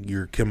changing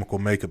your chemical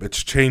makeup.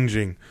 It's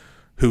changing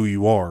who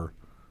you are.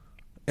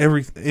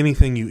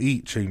 Anything you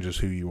eat changes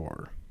who you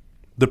are.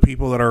 The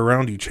people that are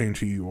around you change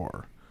who you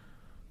are.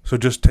 So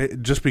just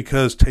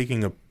because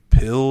taking a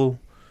pill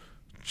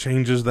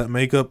changes that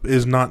makeup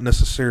is not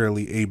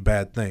necessarily a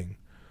bad thing.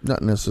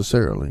 Not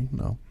necessarily,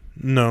 no.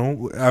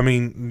 No, I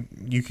mean,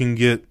 you can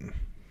get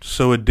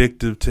so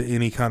addictive to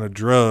any kind of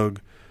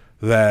drug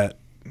that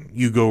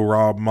you go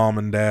rob mom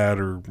and dad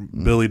or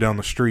Billy down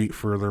the street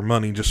for their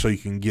money just so you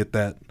can get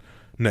that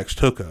next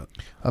hookup.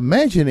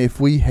 Imagine if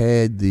we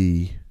had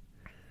the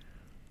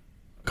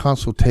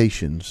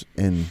consultations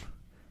and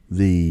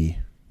the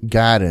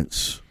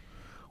guidance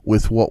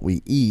with what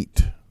we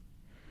eat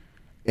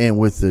and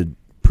with the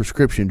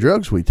prescription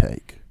drugs we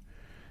take.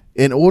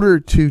 In order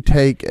to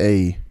take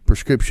a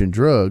prescription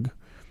drug,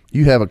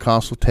 You have a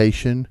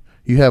consultation.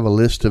 You have a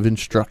list of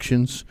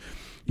instructions.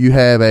 You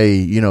have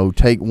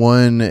take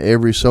one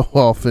every so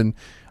often.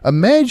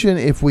 Imagine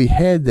if we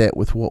had that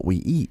with what we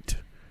eat.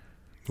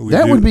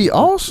 That would be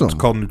awesome. It's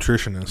called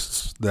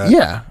nutritionists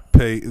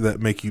that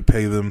make you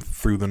pay them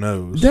through the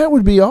nose. That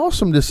would be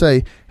awesome to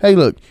say, hey,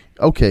 look,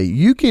 okay,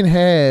 you can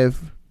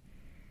have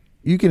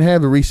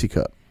a Reese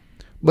cup,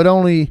 but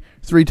only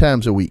 3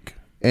 times a week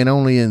and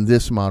only in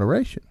this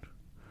moderation.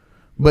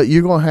 But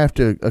you're going to have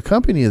to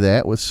accompany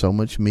that with so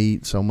much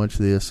meat, so much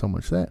this, so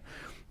much that.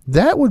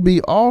 That would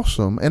be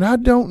awesome. And I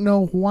don't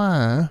know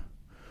why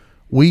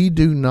we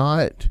do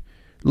not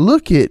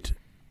look at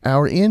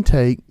our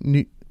intake.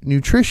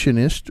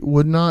 Nutritionist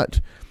would not.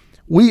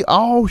 We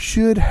all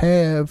should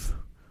have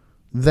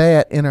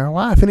that in our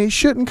life, and it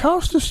shouldn't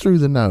cost us through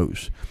the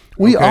nose.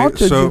 We ought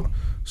to.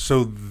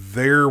 So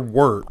their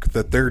work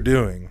that they're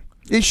doing,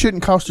 it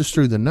shouldn't cost us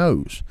through the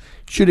nose.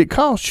 Should it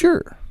cost?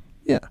 Sure,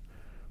 yeah,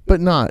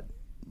 but not,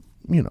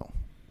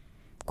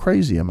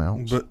 crazy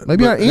amounts.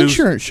 Maybe our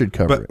insurance should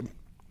cover it.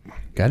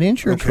 Got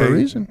insurance for a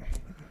reason.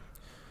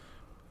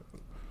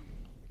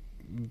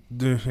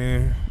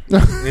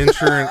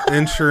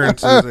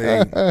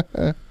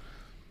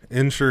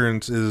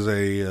 Insurance is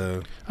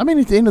a. I mean,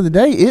 at the end of the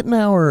day, isn't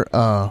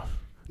our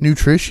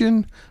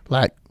nutrition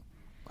like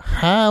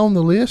high on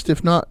the list,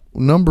 if not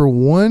number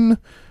one,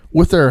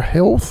 with our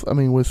health? I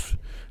mean, with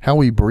how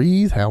we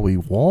breathe, how we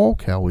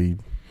walk, how we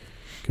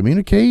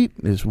communicate,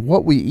 is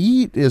what we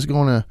eat is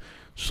going to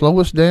slow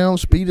us down,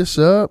 speed us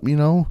up.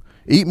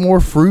 Eat more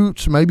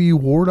fruits. Maybe you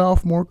ward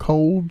off more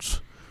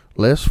colds.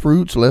 Less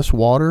fruits, less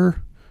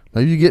water.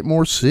 Maybe you get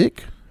more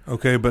sick.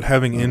 Okay, but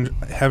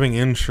having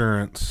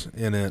insurance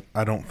in it,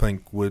 I don't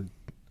think would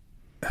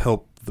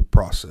help the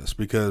process,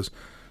 because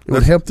it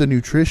would help the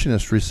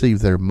nutritionist receive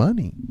their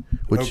money,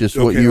 which is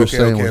what you were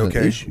saying was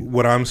an issue.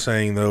 What I'm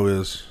saying, though,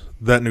 is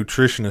that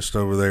nutritionist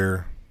over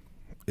there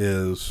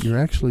is... You're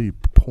actually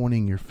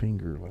pointing your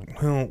finger.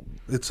 Well,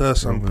 it's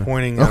us. I'm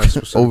pointing at a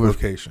specific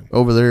location.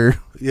 Over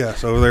there.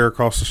 Yes, over there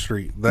across the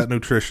street. That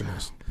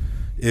nutritionist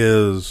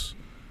is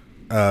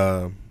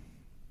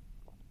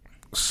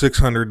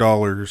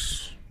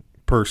 $600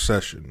 per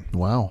session.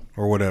 Wow.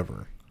 Or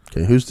whatever.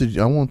 Okay,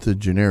 I want the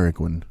generic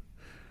one.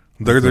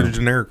 They're the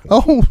generic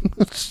one. Oh.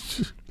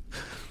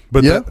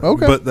 But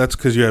okay. But that's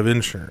because you have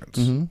insurance.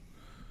 Mm-hmm.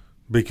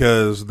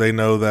 Because they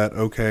know that,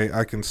 okay,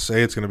 I can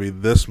say it's going to be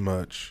this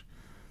much.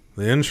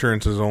 The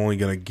insurance is only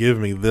going to give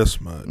me this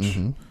much.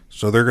 Mm-hmm.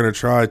 So they're going to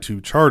try to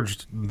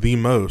charge the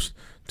most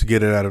to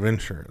get it out of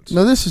insurance.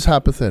 No, this is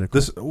hypothetical.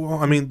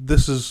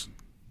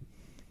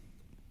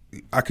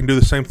 I can do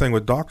the same thing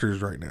with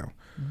doctors right now.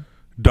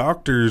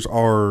 Doctors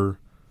are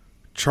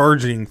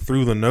charging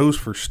through the nose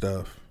for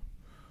stuff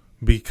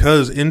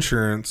because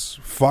insurance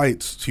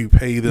fights to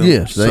pay them.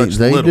 Yes,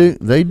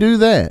 they do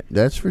that.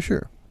 That's for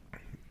sure.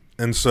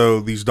 And so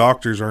these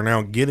doctors are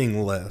now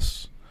getting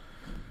less.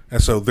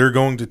 And so they're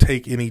going to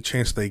take any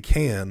chance they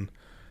can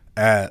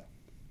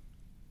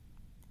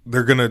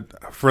they're going to,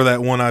 for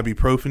that one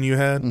ibuprofen you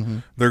had,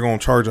 they're going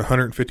to charge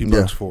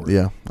 $150 for it.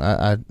 Yeah.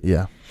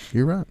 Yeah.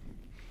 You're right.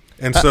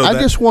 And so I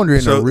just wonder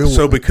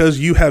so because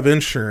you have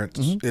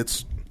insurance,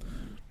 it's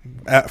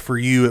for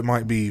you it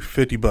might be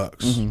 $50.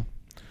 Mm-hmm.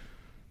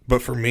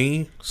 But for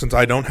me, since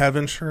I don't have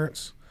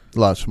insurance,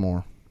 lots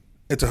more.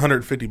 It's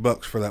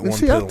 $150 for that one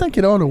See, pill. I think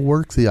it ought to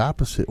work the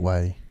opposite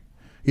way.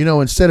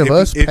 Instead of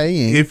us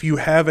paying, if you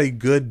have a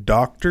good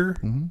doctor,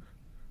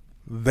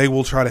 they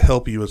will try to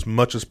help you as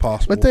much as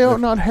possible. But they ought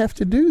not have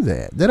to do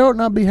that. That ought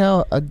not be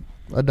how a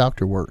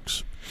doctor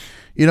works.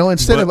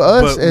 Instead of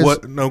us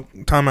no,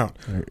 time out.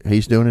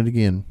 He's doing it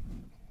again.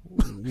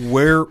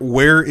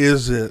 Where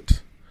is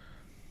it?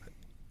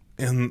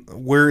 And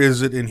where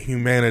is it in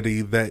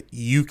humanity that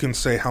you can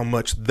say how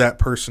much that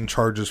person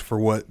charges for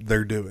what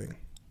they're doing?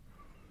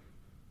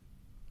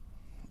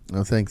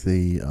 I think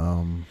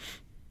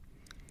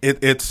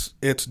it's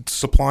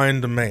supply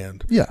and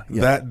demand. Yeah.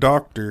 That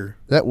doctor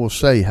that will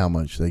say how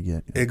much they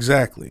get.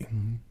 Exactly.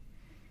 Mm-hmm.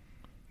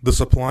 The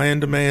supply and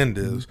demand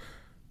is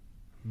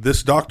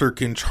this doctor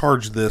can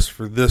charge this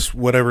for this,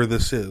 whatever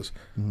this is,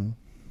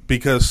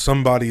 because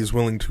somebody is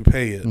willing to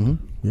pay it.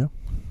 Mm-hmm. Yeah.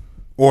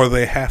 Or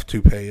they have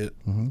to pay it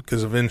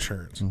because of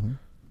insurance. Mm-hmm.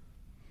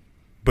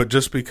 But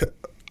just because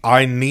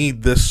I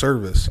need this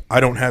service, I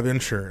don't have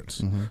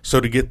insurance. Mm-hmm.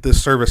 So to get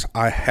this service,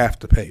 I have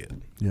to pay it.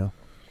 Yeah.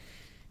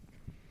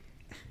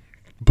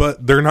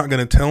 But they're not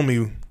going to tell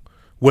me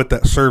what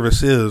that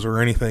service is or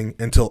anything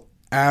until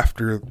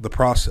after the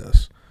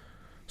process.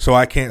 So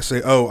I can't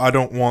say, "Oh, I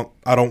don't want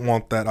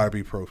that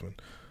ibuprofen."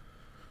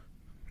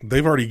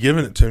 They've already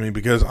given it to me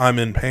because I'm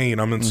in pain.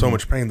 I'm in so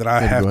much pain that I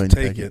have to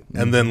take it.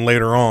 And then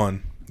later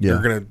on,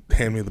 they're going to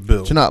hand me the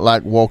bill. It's not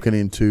like walking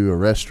into a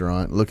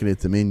restaurant, looking at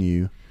the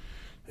menu,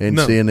 and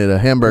seeing that a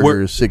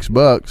hamburger is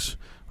 $6.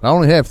 I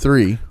only have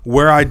 3.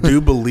 Where I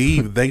do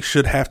believe they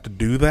should have to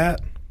do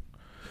that,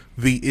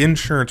 the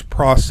insurance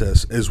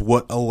process is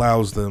what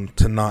allows them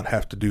to not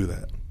have to do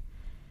that.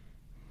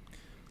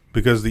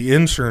 Because the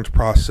insurance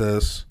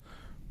process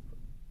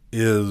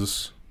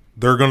is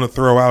they're going to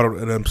throw out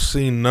an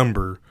obscene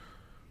number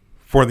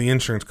for the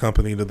insurance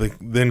company to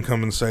then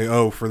come and say,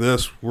 oh, for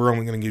this, we're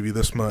only going to give you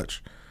this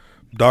much.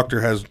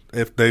 Doctor has,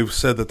 if they've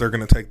said that they're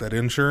going to take that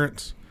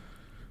insurance,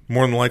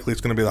 more than likely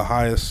it's going to be the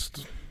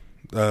highest.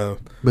 But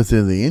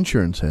then the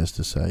insurance has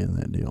to say in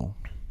that deal.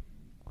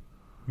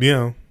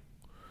 Yeah.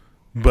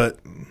 But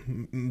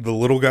the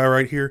little guy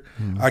right here,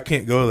 I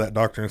can't go to that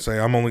doctor and say,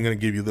 I'm only going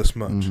to give you this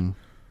much. Mm-hmm.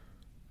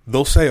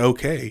 They'll say,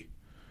 okay.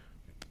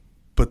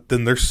 But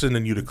then they're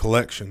sending you to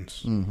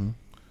collections. Mm-hmm.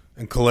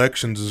 And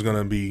collections is going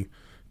to be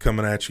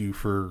coming at you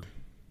for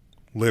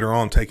later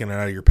on taking it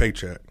out of your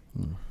paycheck.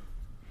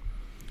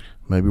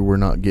 Maybe we're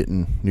not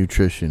getting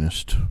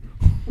nutritionists.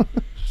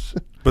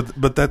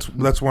 But that's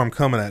where I'm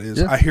coming at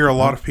is I hear a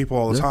lot of people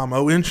all the time,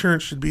 oh,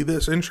 insurance should be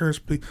this, insurance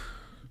be...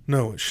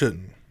 No, it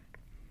shouldn't.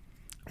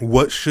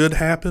 What should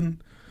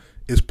happen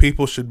is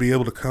people should be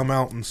able to come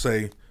out and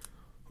say,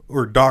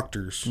 or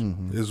doctors,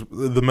 is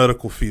the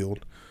medical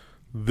field,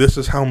 this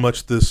is how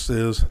much this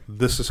is,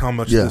 this is how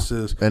much this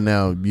is. And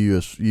now you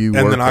and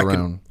work then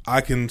around.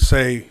 I can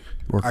say,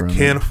 I can't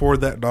that.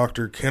 afford that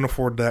doctor, can't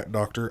afford that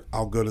doctor,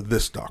 I'll go to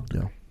this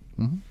doctor.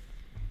 Yeah.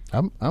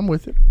 Mm-hmm. I'm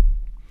with it.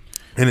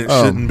 And it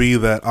shouldn't be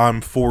that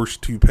I'm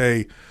forced to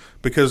pay,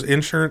 because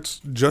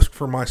insurance, just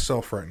for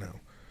myself right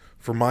now,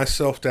 for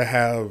myself to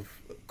have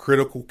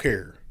critical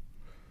care,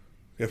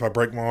 if I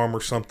break my arm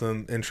or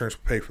something, insurance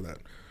will pay for that.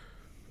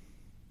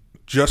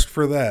 Just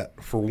for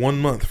that, for 1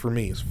 month for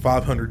me, is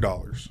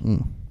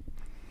 $500.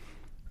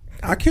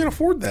 I can't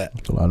afford that.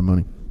 That's a lot of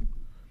money.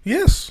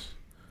 Yes.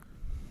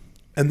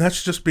 And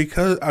that's just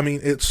because, I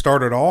mean, it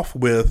started off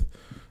with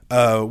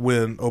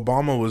when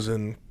Obama was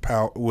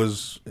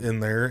in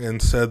there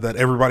and said that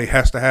everybody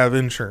has to have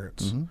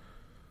insurance. Mm-hmm.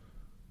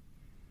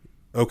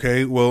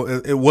 Okay, well,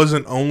 it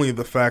wasn't only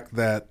the fact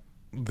that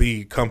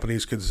the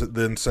companies could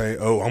then say,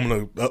 oh, I'm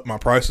going to up my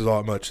prices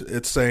all that much.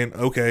 It's saying,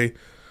 okay,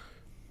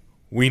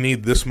 we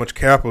need this much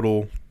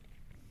capital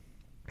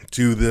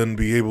to then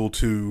be able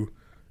to,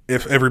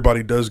 if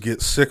everybody does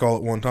get sick all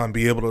at one time,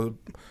 be able to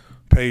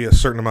pay a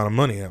certain amount of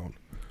money out.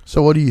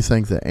 So what do you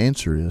think the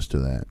answer is to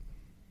that?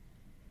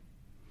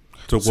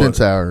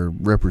 Since our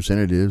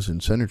representatives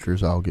and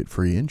senators all get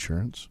free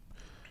insurance,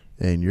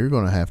 and you're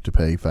going to have to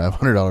pay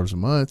 $500 a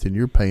month, and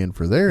you're paying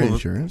for their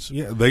insurance.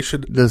 Yeah, they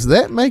should. Does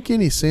that make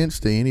any sense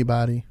to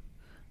anybody?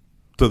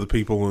 To the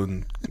people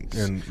in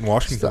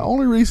Washington. It's the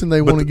only reason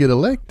they want to get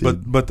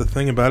elected. But the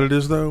thing about it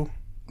is, though,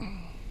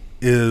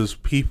 is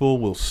people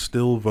will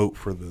still vote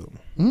for them.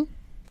 Mm-hmm.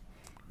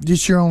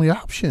 It's your only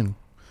option.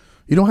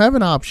 You don't have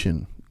an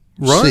option.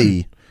 Run.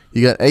 C.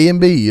 You got A and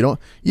B. You don't.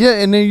 Yeah,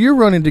 and then you're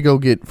running to go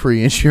get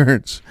free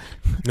insurance.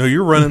 No,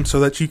 you're running so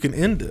that you can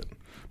end it.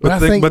 But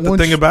the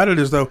thing about it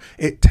is, though,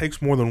 it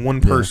takes more than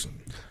one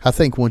person. Yeah. I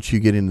think once you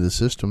get into the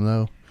system,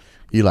 though,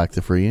 you like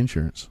the free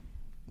insurance.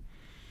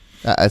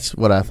 That's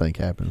what I think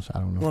happens. I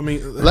don't know. Well, I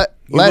mean,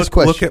 last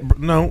question.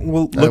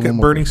 Look at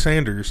Bernie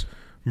Sanders.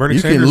 Bernie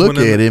you Sanders can look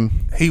at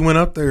him. He went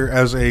up there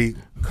as a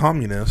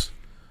communist.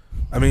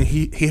 I mean,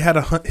 he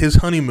had his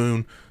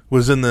honeymoon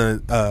was in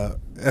the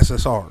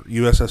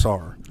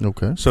USSR,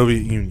 okay,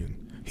 Soviet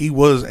Union. He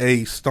was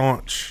a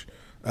staunch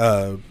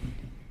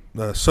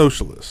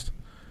socialist.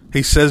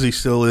 He says he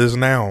still is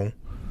now,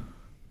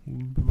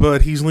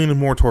 but he's leaning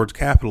more towards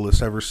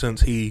capitalist ever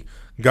since he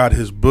got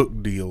his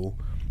book deal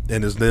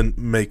and is then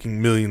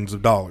making millions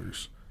of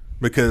dollars.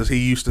 Because he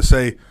used to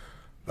say,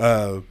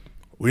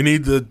 we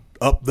need to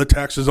up the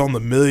taxes on the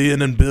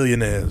million and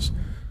billionaires.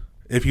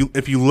 If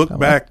you look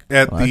back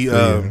at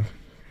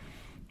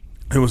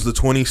it was the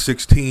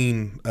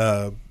 2016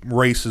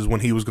 races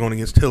when he was going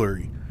against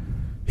Hillary.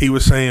 He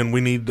was saying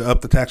we need to up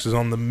the taxes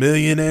on the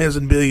millionaires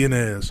and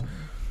billionaires.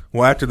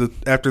 Well, after the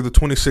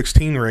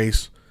 2016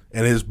 race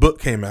and his book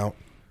came out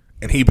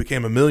and he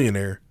became a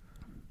millionaire,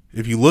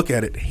 if you look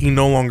at it, he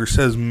no longer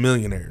says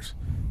millionaires.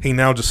 He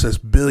now just says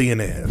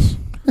billionaires.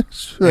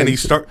 And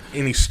he's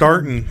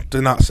starting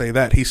to not say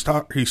that. He's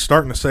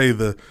starting to say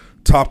the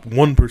top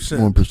 1%.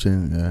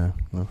 1%, yeah.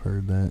 I've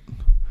heard that.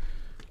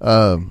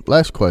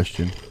 Last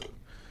question.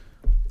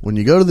 When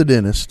you go to the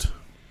dentist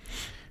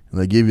and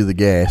they give you the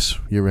gas,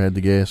 you ever had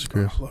the gas,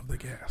 Chris? I love the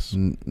gas.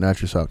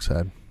 Nitrous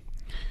oxide.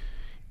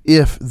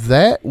 If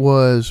that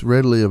was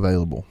readily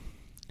available,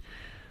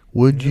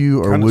 would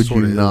you or would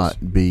you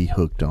not be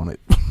hooked on it?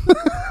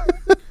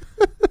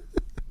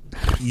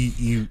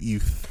 You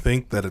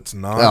think that it's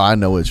not? Oh, I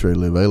know it's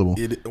readily available.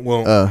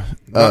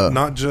 I'm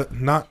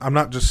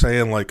not just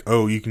saying like,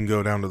 oh, you can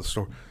go down to the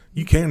store.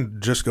 You can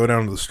just go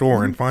down to the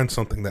store and find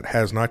something that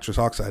has nitrous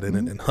oxide in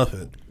it and huff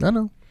it. I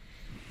know.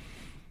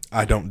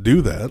 I don't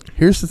do that.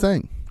 Here's the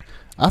thing.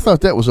 I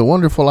thought that was a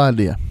wonderful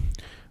idea.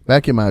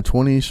 Back in my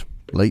 20s,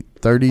 late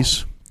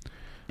 30s,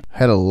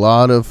 had a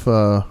lot of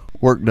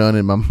work done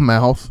in my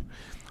mouth.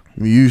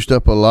 Used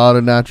up a lot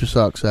of nitrous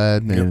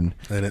oxide and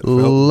it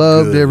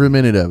loved every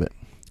minute of it.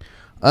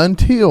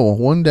 Until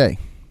one day,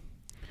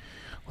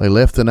 they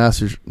left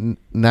the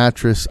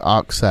nitrous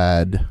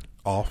oxide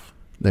off.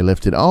 They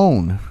left it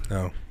on.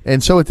 Oh.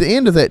 And so at the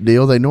end of that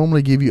deal, they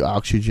normally give you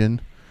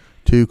oxygen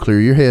to clear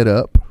your head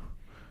up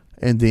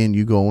and then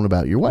you go on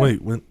about your way.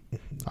 Wait, when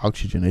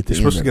Oxygen at the you're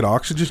end. supposed to get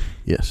oxygen?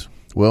 Yes.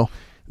 Well,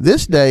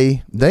 this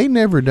day, they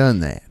never done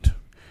that.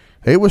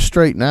 It was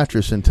straight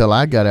nitrous until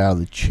I got out of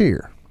the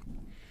chair.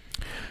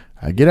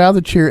 I get out of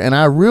the chair, and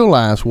I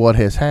realize what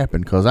has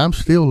happened because I'm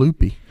still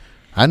loopy.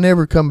 I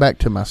never come back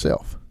to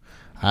myself.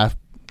 I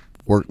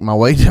worked my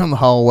way down the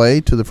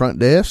hallway to the front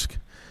desk,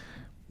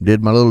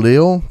 did my little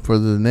deal for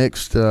the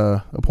next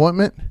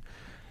appointment,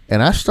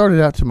 and I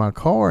started out to my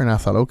car, and I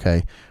thought,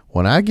 okay,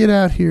 when I get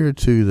out here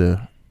to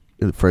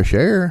the fresh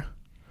air,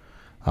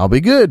 I'll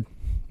be good.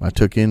 I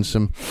took in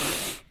some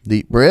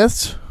deep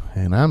breaths,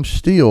 and I'm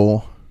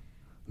still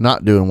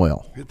not doing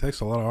well. It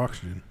takes a lot of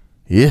oxygen.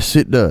 Yes,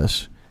 it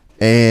does.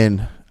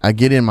 And I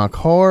get in my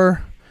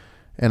car,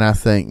 and I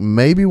think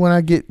maybe when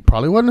I get,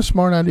 probably wasn't a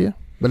smart idea,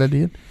 but I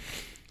did.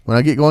 When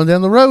I get going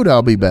down the road,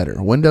 I'll be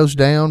better. Windows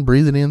down,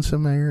 breathing in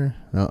some air.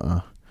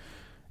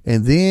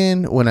 And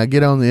then when I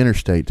get on the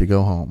interstate to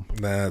go home,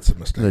 That's a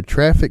mistake. the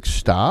traffic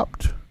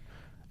stopped,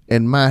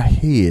 and my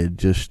head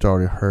just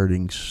started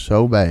hurting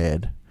so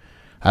bad.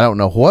 I don't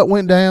know what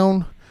went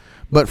down,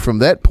 but from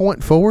that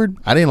point forward,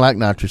 I didn't like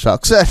nitrous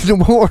oxide no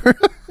more.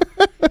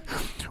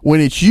 When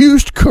it's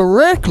used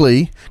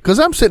correctly, because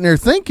I'm sitting there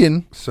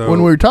thinking, So- when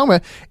we were talking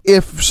about,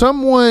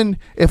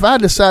 if I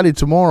decided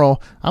tomorrow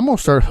I'm going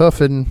to start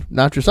huffing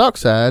nitrous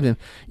oxide, and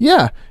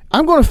yeah,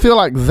 I'm going to feel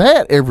like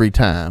that every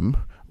time,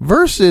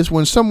 versus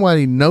when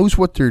somebody knows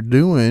what they're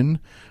doing,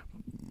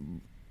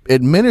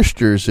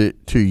 administers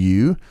it to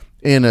you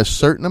in a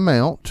certain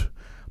amount,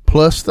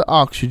 plus the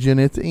oxygen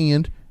at the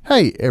end.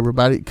 Hey,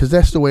 everybody, because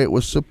that's the way it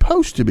was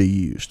supposed to be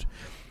used.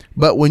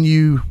 But when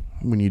you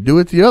do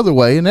it the other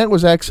way, and that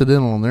was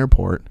accidental on their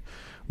part,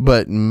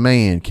 but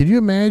man, can you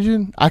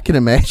imagine? I can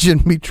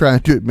imagine me trying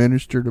to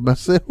administer to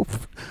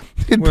myself.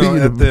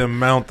 Well, at the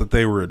amount that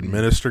they were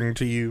administering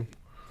to you,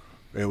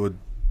 it would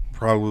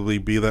probably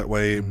be that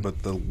way,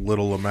 but the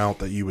little amount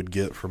that you would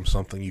get from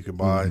something you could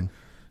buy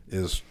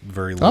is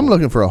very little. I'm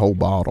looking for a whole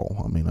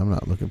bottle. I mean, I'm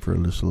not looking for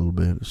just a little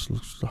bit. It's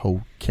a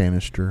whole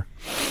canister.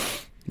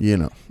 You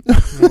know.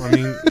 Well, I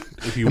mean,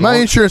 if you And my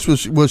want, insurance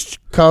was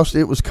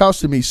costing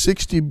me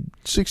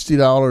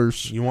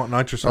 $60. you want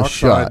nitrous a oxide,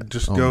 shot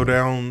just on go it.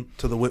 down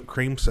to the whipped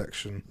cream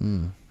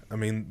section. I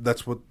mean,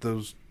 that's what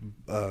those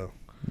Yeah.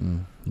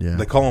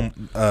 they call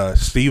them.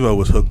 Steve-O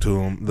was hooked to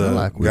them. I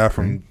like whipped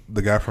cream.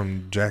 The guy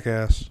from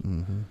Jackass,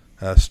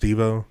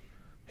 Steve-O,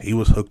 he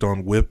was hooked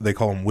on They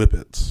call them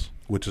whippets,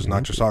 which is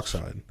nitrous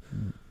oxide.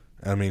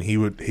 I mean,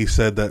 he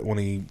said that when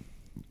he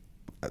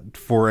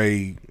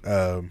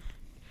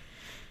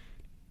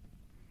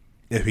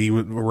if he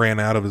ran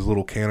out of his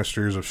little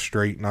canisters of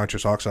straight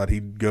nitrous oxide,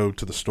 he'd go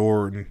to the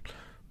store and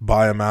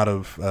buy them out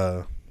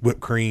of whipped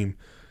cream,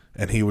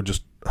 and he would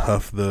just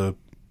huff the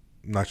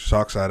nitrous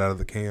oxide out of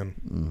the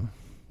can.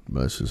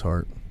 Bless his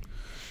heart.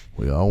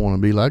 We all want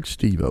to be like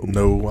Steve-O.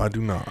 No, I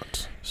do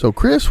not. So,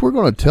 Chris, we're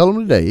going to tell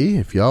them today,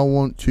 if y'all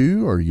want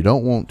to or you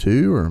don't want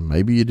to, or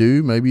maybe you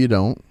do, maybe you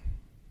don't,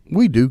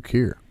 we do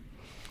care.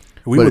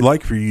 We But would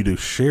like for you to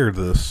share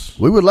this.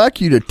 We would like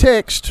you to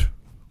text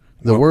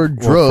the word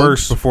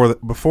drugs. First,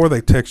 before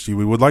they text you,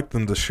 we would like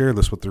them to share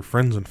this with their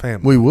friends and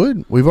family. We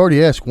would. We've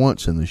already asked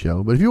once in the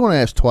show, but if you want to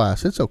ask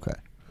twice, it's okay.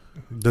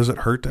 Does it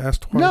hurt to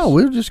ask twice? No,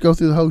 we'll just go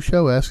through the whole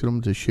show asking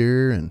them to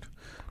share and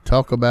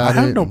talk about it.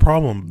 I have no and-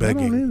 problem I don't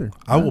begging. either.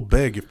 I will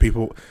beg if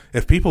people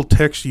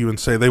text you and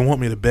say they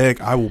want me to beg,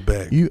 I will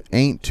beg. You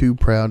ain't too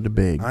proud to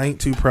beg. I ain't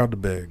too proud to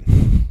beg.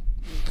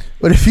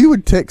 But if you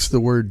would text the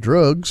word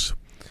drugs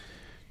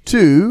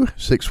to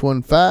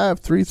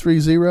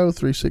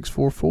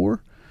 615-330-3644,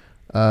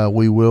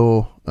 we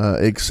will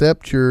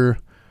accept your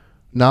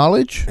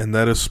knowledge, And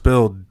that is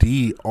spelled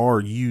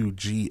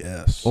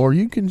DRUGS. or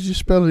you can just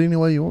spell it any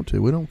way you want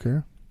to. We don't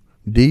care.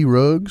 D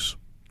Rugs.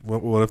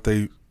 What if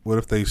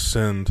they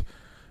send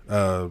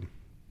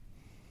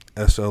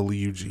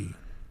SLUG?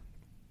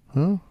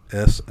 Huh?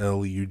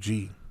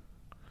 SLUG.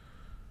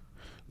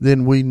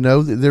 Then we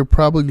know that they're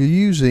probably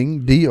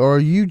using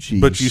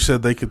DRUGs. But you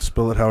said they could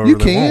spell it however you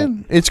they can.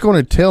 want. It's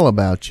going to tell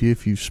about you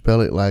if you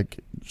spell it like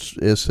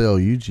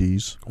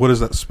SLUGs. What does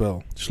that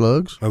spell?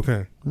 Slugs.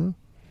 Okay.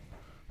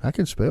 I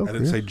can spell. I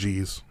didn't Chris. say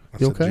G's. I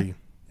You said okay? G.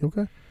 You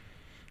okay?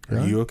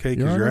 Are you okay? You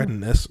Because all you're right? adding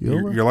an S. You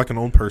all right? You're like an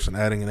old person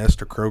adding an S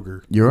to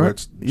Kroger. You're Where right.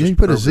 it's You just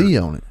put a Kroger. Z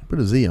on it. Put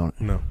a Z on it.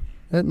 No.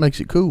 That makes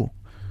it cool.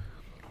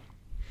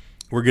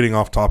 We're getting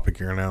off topic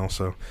here now,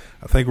 so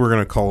I think we're going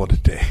to call it a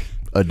day.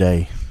 A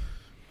day.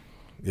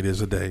 It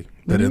is a day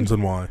that Mhm. ends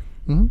in Y.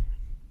 Mhm.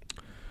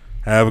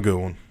 Have a good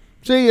one.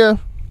 See ya.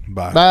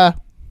 Bye. Bye.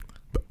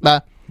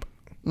 Bye.